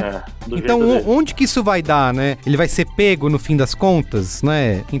mãos, né? Então onde que isso vai dar, né? Ele vai ser pego no fim das contas,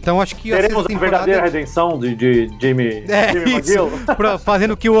 né? Então acho que... Teremos a verdadeira redenção de Jimmy McGill.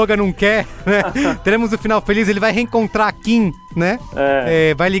 Fazendo o que o Oga não quer, né? Teremos o final feliz, ele vai reencontrar a Kim, né?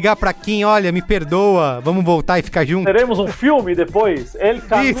 Vai ligar pra Kim, olha, me perdoa, vamos voltar e ficar juntos. Teremos um filme depois. El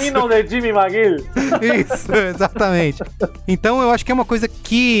Camino de Jimmy McGill. Isso, exatamente. Então eu acho que é uma coisa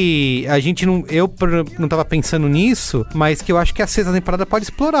que a gente não... Eu não tava pensando nisso, mas que eu acho que a sexta temporada pode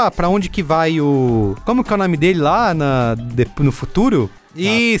explorar. Pra onde que vai o... Como que é o nome dele lá no futuro?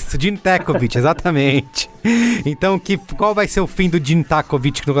 Isso, Gene Takovich, exatamente. Então, qual vai ser o fim do Gene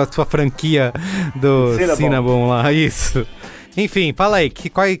Takovich com a sua franquia do Cinnabon lá? Isso. Enfim, fala aí,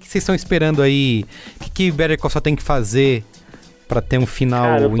 que vocês estão esperando aí? O que Better Call Saul tem que fazer pra ter um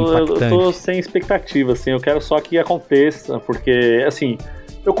final impactante? Eu tô sem expectativa, assim, eu quero só que aconteça, porque, assim,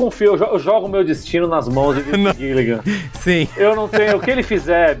 eu confio, eu jogo o meu destino nas mãos de Gilligan. Sim. Eu não tenho, o que ele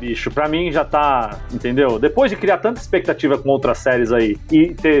fizer, bicho, pra mim já tá, entendeu? Depois de criar tanta expectativa com outras séries aí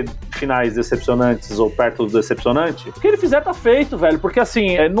e ter finais decepcionantes ou perto do decepcionante, o que ele fizer tá feito, velho, porque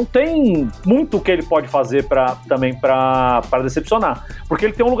assim, não tem muito o que ele pode fazer pra decepcionar, porque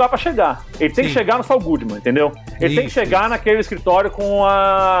ele tem um lugar pra chegar. Ele tem que chegar no Saul Goodman, entendeu? Ele tem que chegar naquele escritório com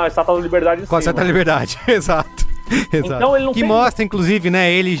a Estátua da Liberdade em cima. Com a Estátua da Liberdade, exato. Exato. Então ele não que mostra, inclusive,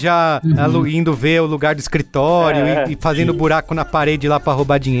 né, ele já indo ver o lugar do escritório e fazendo buraco na parede lá pra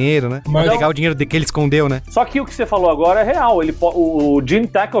roubar dinheiro, né? Mas pegar o dinheiro que ele escondeu, né? Só que o que você falou agora é real. O Gene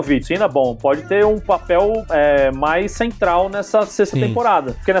Takovich, ainda bom, pode ter um papel mais central nessa sexta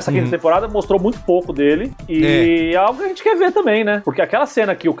temporada. Porque nessa quinta temporada mostrou muito pouco dele e é algo que a gente quer ver também, né? Porque aquela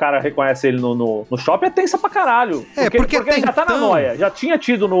cena que o cara reconhece ele no shopping é tensa pra caralho. Porque ele já tá na noia. Já tinha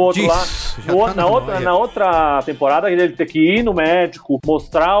tido no outro lá. Na outra temporada, ele ter que ir no médico,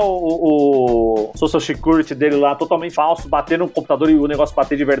 mostrar o social security dele lá totalmente falso, bater no computador e o negócio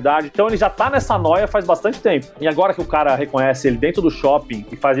bater de verdade. Então ele já tá nessa noia faz bastante tempo. E agora que o cara reconhece ele dentro do shopping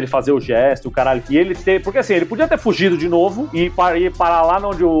e faz ele fazer o gesto, o caralho, e ele ter... Porque assim, ele podia ter fugido de novo e parar lá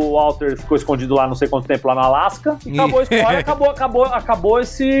onde o Walter ficou escondido lá não sei quanto tempo, lá no Alasca, e acabou a história, acabou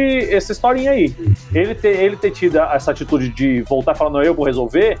essa historinha aí. Ele ter tido essa atitude de voltar falando, eu vou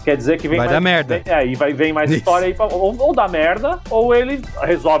resolver, quer dizer que vem vai mais... dar merda. E vem mais história aí, ou dá merda, ou ele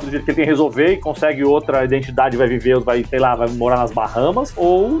resolve do jeito que ele tem que resolver e consegue outra identidade, vai viver, vai morar nas Bahamas,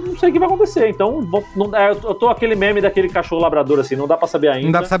 ou não sei o que vai acontecer. Então, eu tô aquele meme daquele cachorro labrador, assim, não dá pra saber ainda.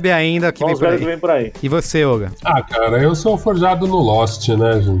 Não dá pra saber ainda o que vem por aí. E você, Olga? Cara, eu sou forjado no Lost,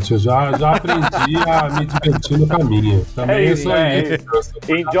 né, gente? Eu já aprendi a me divertir no caminho. Também isso.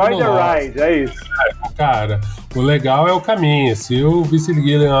 Enjoy the ride, é isso. Cara, o legal é o caminho. Se o Vince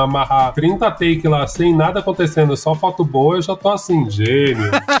Gilligan amarrar 30 take lá sem nada acontecendo, só foto boa, eu já tô assim,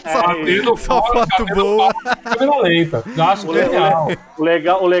 gênio. Só foto boa. Câmera lenta. Já acho legal.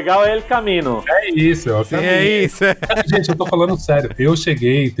 O legal é ele caminho. É isso, Gente, eu tô falando sério.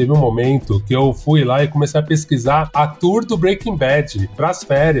 Teve um momento que eu fui lá e comecei a pesquisar a tour do Breaking Bad pras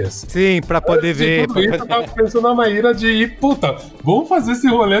férias. Sim, pra poder ver. Tudo isso, eu tava pensando na Maíra de ir, vamos fazer esse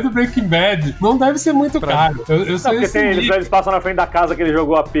rolê do Breaking Bad. Não deve ser muito caro. Eu sei porque eles passam na frente da casa que ele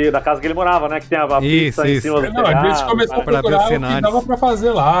jogou da casa que ele morava, né? Que tem a pizza em cima do telhado. A gente começou a procurar o que dava pra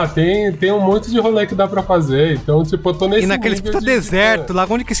fazer lá. Tem um monte de rolê que dá pra fazer. Então, tipo, eu tô nesse... E naqueles deserto lá,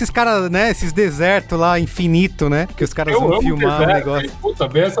 onde que esses caras, né? Esses desertos lá, infinito, né? Que os caras vão filmar o negócio.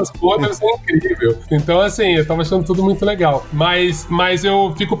 Ver essas porras deve ser incrível. Então, assim, eu tava achando tudo muito legal. Mas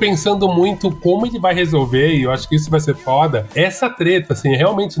eu fico pensando muito como ele vai resolver, e eu acho que isso vai ser foda, essa treta, assim,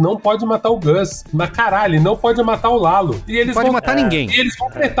 realmente não pode matar o Gus. Na caralho, não pode matar o Lalo. E eles não pode matar ninguém. E eles vão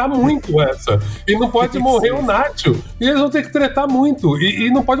tretar muito essa. E não pode morrer o Nacho. E eles vão ter que tretar muito. E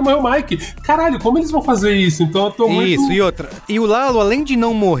não pode morrer o Mike. Caralho, como eles vão fazer isso? Então eu tô muito... Isso, e outra. E o Lalo, além de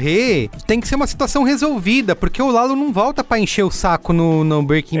não morrer, tem que ser uma situação resolvida, porque o Lalo não volta pra encher o saco no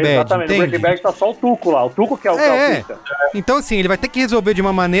Breaking Bad. Exatamente, entende? No Breaking Bad tá só o Tuco lá. O Tuco que é o calcista. Então, assim, ele vai ter que resolver de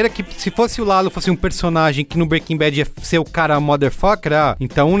uma maneira que, se fosse o Lalo fosse um personagem que no Breaking Bad ia ser o cara motherfucker,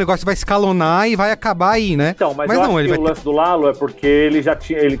 então o negócio vai escalonar e vai acabar aí, né? Então, mas eu acho que o lance do Lalo é porque ele já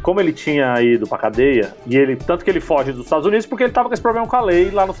tinha, como ele tinha ido pra cadeia, e ele, tanto que ele foge dos Estados Unidos porque ele tava com esse problema com a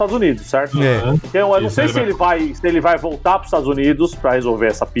lei lá nos Estados Unidos, certo? Então, eu não sei se ele vai voltar pros Estados Unidos pra resolver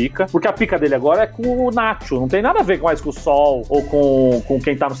essa pica, porque a pica dele agora é com o Nacho, não tem nada a ver mais com o Sol ou com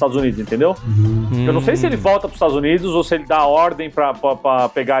quem tá nos Estados Unidos, entendeu? Eu não sei se ele volta pros Estados Unidos ou se ele dá ordem pra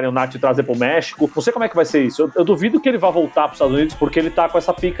pegarem o Nacho e trazer pro México. Não sei como é que vai ser isso. Eu duvido que ele vá voltar pros Estados Unidos porque ele tá com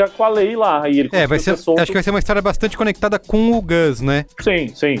essa pica com a lei lá. E ele vai ser, acho que vai ser uma história bastante conectada com o Gus, né?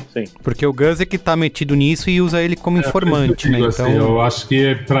 Sim. Porque o Gus é que tá metido nisso e usa ele como informante, né? Então... Assim, eu acho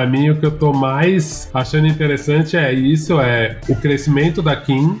que, pra mim, o que eu tô mais achando interessante é o crescimento da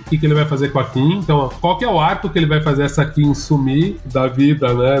Kim, o que ele vai fazer com a Kim. Então, qual que é o arco que ele vai fazer essa Kim sumir da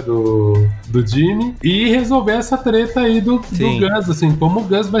vida, né, do Jimmy, e resolver essa treta aí do Gus, assim, como o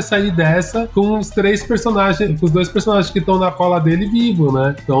Gus vai sair dessa com os dois personagens que estão na cola dele vivo,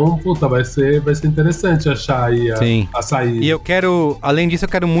 né? Então, puta, vai ser interessante achar aí a saída. E eu quero, além disso, eu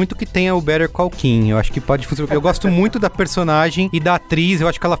quero muito que tenha o Better Call Kim. Eu acho que pode funcionar. Eu gosto muito da personagem e da atriz. Eu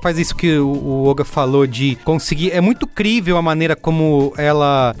acho que ela faz isso que o Oga falou de conseguir. É muito crível a maneira como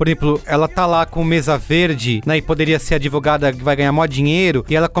ela, por exemplo, ela tá lá com Mesa Verde, né? E poderia ser advogada que vai ganhar maior dinheiro.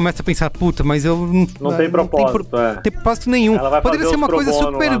 E ela começa a pensar, puta, mas eu não tem propósito. Não tem propósito nenhum. Poderia ser uma coisa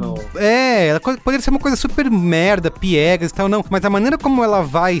super. Ela poderia ser uma coisa super merda, piegas e tal, não. Mas a maneira como ela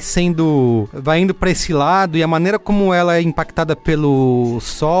vai indo pra esse lado e a maneira como ela é impactada pelo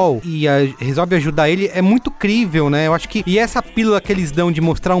Sol e resolve ajudar ele é muito crível, né? Eu acho que... E essa pílula que eles dão de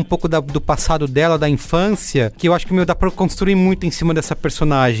mostrar um pouco do passado dela, da infância, que eu acho que, dá pra construir muito em cima dessa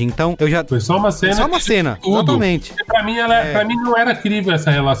personagem. Então, eu já... Foi só uma cena. Só uma cena, exatamente. E pra mim não era crível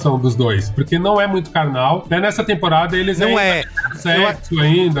essa relação dos dois, porque não é muito carnal. Até nessa temporada eles não sexo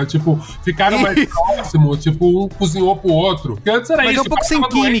ainda, tipo, ficaram mais próximos, tipo, um cozinhou pro outro. Porque antes era mas isso. Mas é um pouco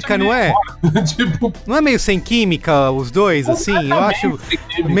sem química, não é? Tipo... Não é meio sem química os dois, assim? Eu acho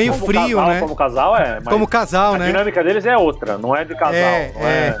meio como frio, casal, né? Como casal, Como casal, né? A dinâmica deles é outra, não é de casal.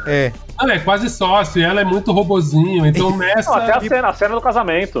 Ela é quase sócio, ela é muito robozinho, então nessa... Não, até a cena do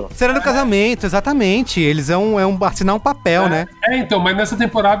casamento. Cena do casamento, exatamente. Eles assinar um papel, né? Então, mas nessa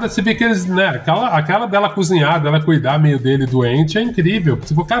temporada você vê que eles, né, aquela dela cozinhar, dela cuidar meio dele doente, é incrível.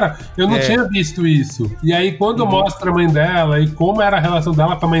 Tipo, cara, eu não tinha visto isso. E aí, quando mostra a mãe dela e como era a relação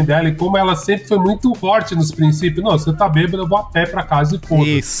dela com a mãe dela e como ela sempre foi muito forte nos princípios, não, você tá bêbado, eu vou a pé pra casa e foda.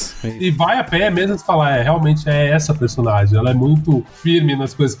 Isso. E vai a pé mesmo se falar, realmente é essa personagem. Ela é muito firme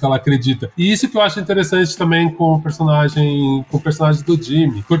nas coisas que ela acredita. E isso que eu acho interessante também com o personagem do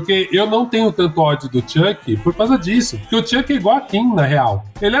Jimmy, porque eu não tenho tanto ódio do Chuck por causa disso, porque o Chuck é igual a Kim, na real.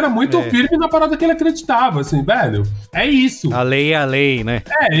 Ele era muito firme na parada que ele acreditava, assim, velho, é isso. A lei é a lei, né?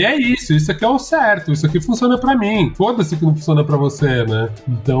 E é isso aqui é o certo, isso aqui funciona pra mim, foda-se que não funciona pra você, né?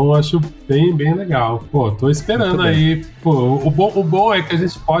 Então eu acho bem, bem legal. Pô, tô esperando aí, pô, o bom é que a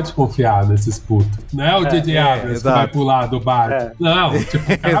gente pode confiar nesses putos, não é o J.J. Abrams que vai pular do barco, não,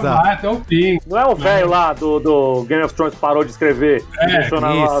 tipo, o cara vai até o fim. Não é o velho lá do Game of Thrones que parou de escrever,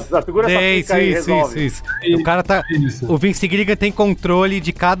 a figura essa aí resolve. Isso. O cara tá... O Vince Gilligan tem controle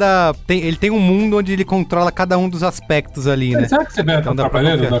de cada... Ele tem um mundo onde ele controla cada um dos aspectos ali, né? Será que você vai estar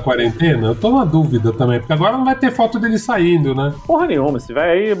trabalhando na quarentena? Eu tô na dúvida também, porque agora não vai ter foto dele saindo, né? Porra nenhuma, esse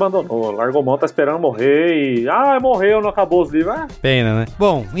velho aí abandonou, largou mão, tá esperando morrer e... morreu, não acabou os livros. Pena, né?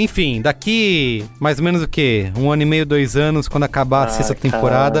 Bom, enfim, daqui mais ou menos o quê? 1 ano e meio, 2 anos, quando acabar a sexta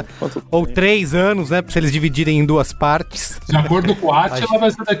temporada. Ou 3 anos, né? Pra eles dividirem em 2 partes. De acordo com o Atila,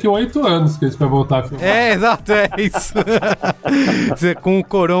 vai ser daqui 8 anos que a gente vai voltar a filmar. Exato, é isso. Com o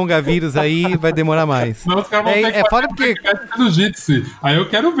coronavírus aí, vai demorar mais. Não, os caras vão ter que foda porque... do Jitsi. Aí eu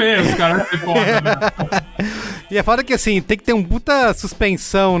quero ver os caras se foda, né? E é foda que, assim, tem que ter um puta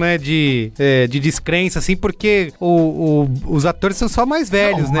suspensão, né, de descrença, assim, porque os atores são só mais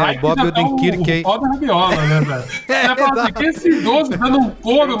velhos, né? O Bob Odenkirk aí. O Bob Rabiola, né, velho? Você fala assim, que esse idoso dando um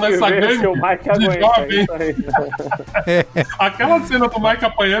couro nessa gangue de jovem. Aquela cena do Mike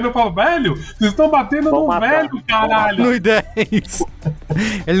apanhando, eu falo, velho, vocês estão batendo no velho, caralho. No 10.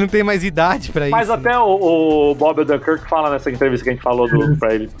 Ele não tem mais idade pra isso. Mas até o Bob Odenkirk fala nessa entrevista que a gente falou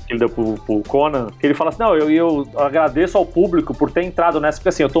pra ele, que ele deu pro Conan, que ele fala assim, não, eu agradeço ao público por ter entrado nessa, porque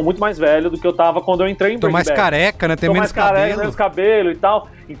assim, eu tô muito mais velho do que eu tava quando eu entrei em Breaking Bad. Tô mais careca, né? Tem menos cabelo. Menos cabelo e tal.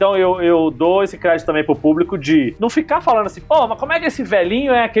 Então eu dou esse crédito também pro público de não ficar falando assim, pô, mas como é que esse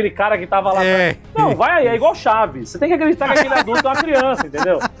velhinho é aquele cara que tava lá atrás? Não, vai aí, é igual Chaves. Você tem que acreditar que aquele adulto é uma criança,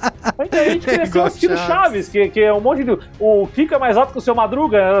 entendeu? A gente cresceu assistindo Chaves, que é um monte de... O Kiko é mais alto que o seu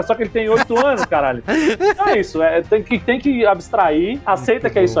Madruga, só que ele tem 8 anos, caralho. Então é isso, tem que abstrair, aceita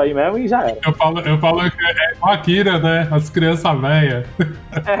que é isso aí mesmo e já era. Eu falo que é igual a Kira, né? As crianças velhas.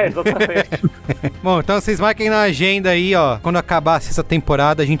 Exatamente. Bom, então vocês marquem na agenda aí, ó. Quando acabar essa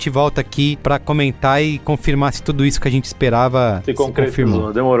temporada, a gente volta aqui pra comentar e confirmar se tudo isso que a gente esperava se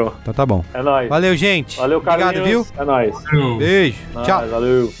confirmou. Demorou. Então tá bom. É nóis. Valeu, gente. Valeu, Carlinhos. Obrigado, viu? É nóis. Valeu. Beijo. Tchau.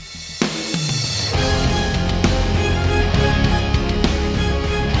 Valeu.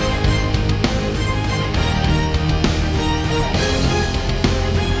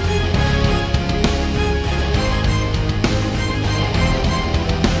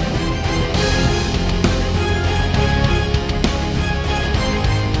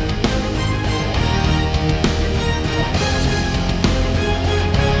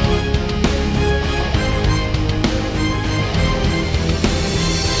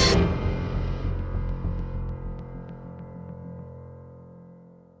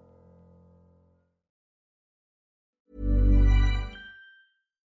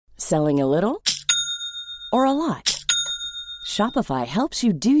 Selling a little or a lot? Shopify helps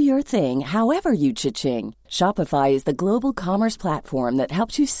you do your thing however you cha-ching. Shopify is the global commerce platform that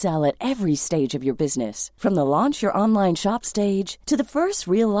helps you sell at every stage of your business. From the launch your online shop stage to the first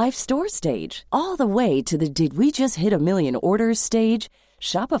real-life store stage, all the way to the did we just hit a million orders stage.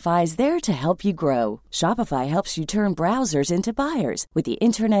 Shopify is there to help you grow. Shopify helps you turn browsers into buyers with the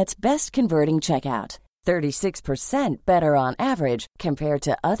internet's best converting checkout. 36% better on average compared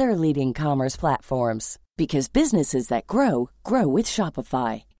to other leading commerce platforms. Because businesses that grow, grow with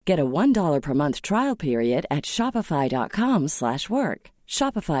Shopify. Get a $1 per month trial period at shopify.com/work.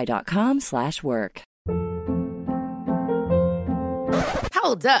 Shopify.com/work.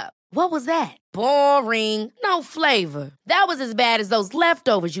 Hold up. What was that? Boring. No flavor. That was as bad as those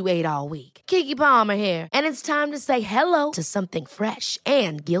leftovers you ate all week. Keke Palmer here, and it's time to say hello to something fresh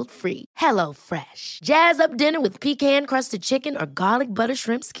and guilt-free. Hello Fresh. Jazz up dinner with pecan-crusted chicken or garlic butter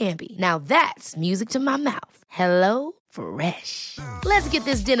shrimp scampi. Now that's music to my mouth. Hello Fresh. Let's get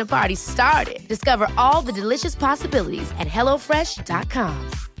this dinner party started. Discover all the delicious possibilities at hellofresh.com.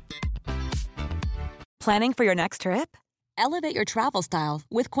 Planning for your next trip? Elevate your travel style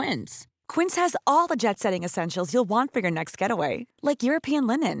with Quince. Quince has all the jet-setting essentials you'll want for your next getaway, like European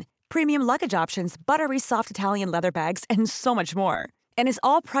linen, premium luggage options, buttery soft Italian leather bags, and so much more. And is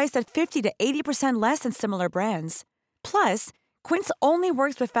all priced at 50 to 80% less than similar brands. Plus, Quince only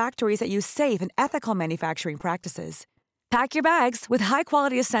works with factories that use safe and ethical manufacturing practices. Pack your bags with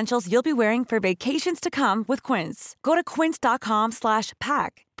high-quality essentials you'll be wearing for vacations to come with Quince. Go to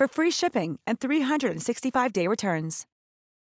quince.com/pack for free shipping and 365-day returns.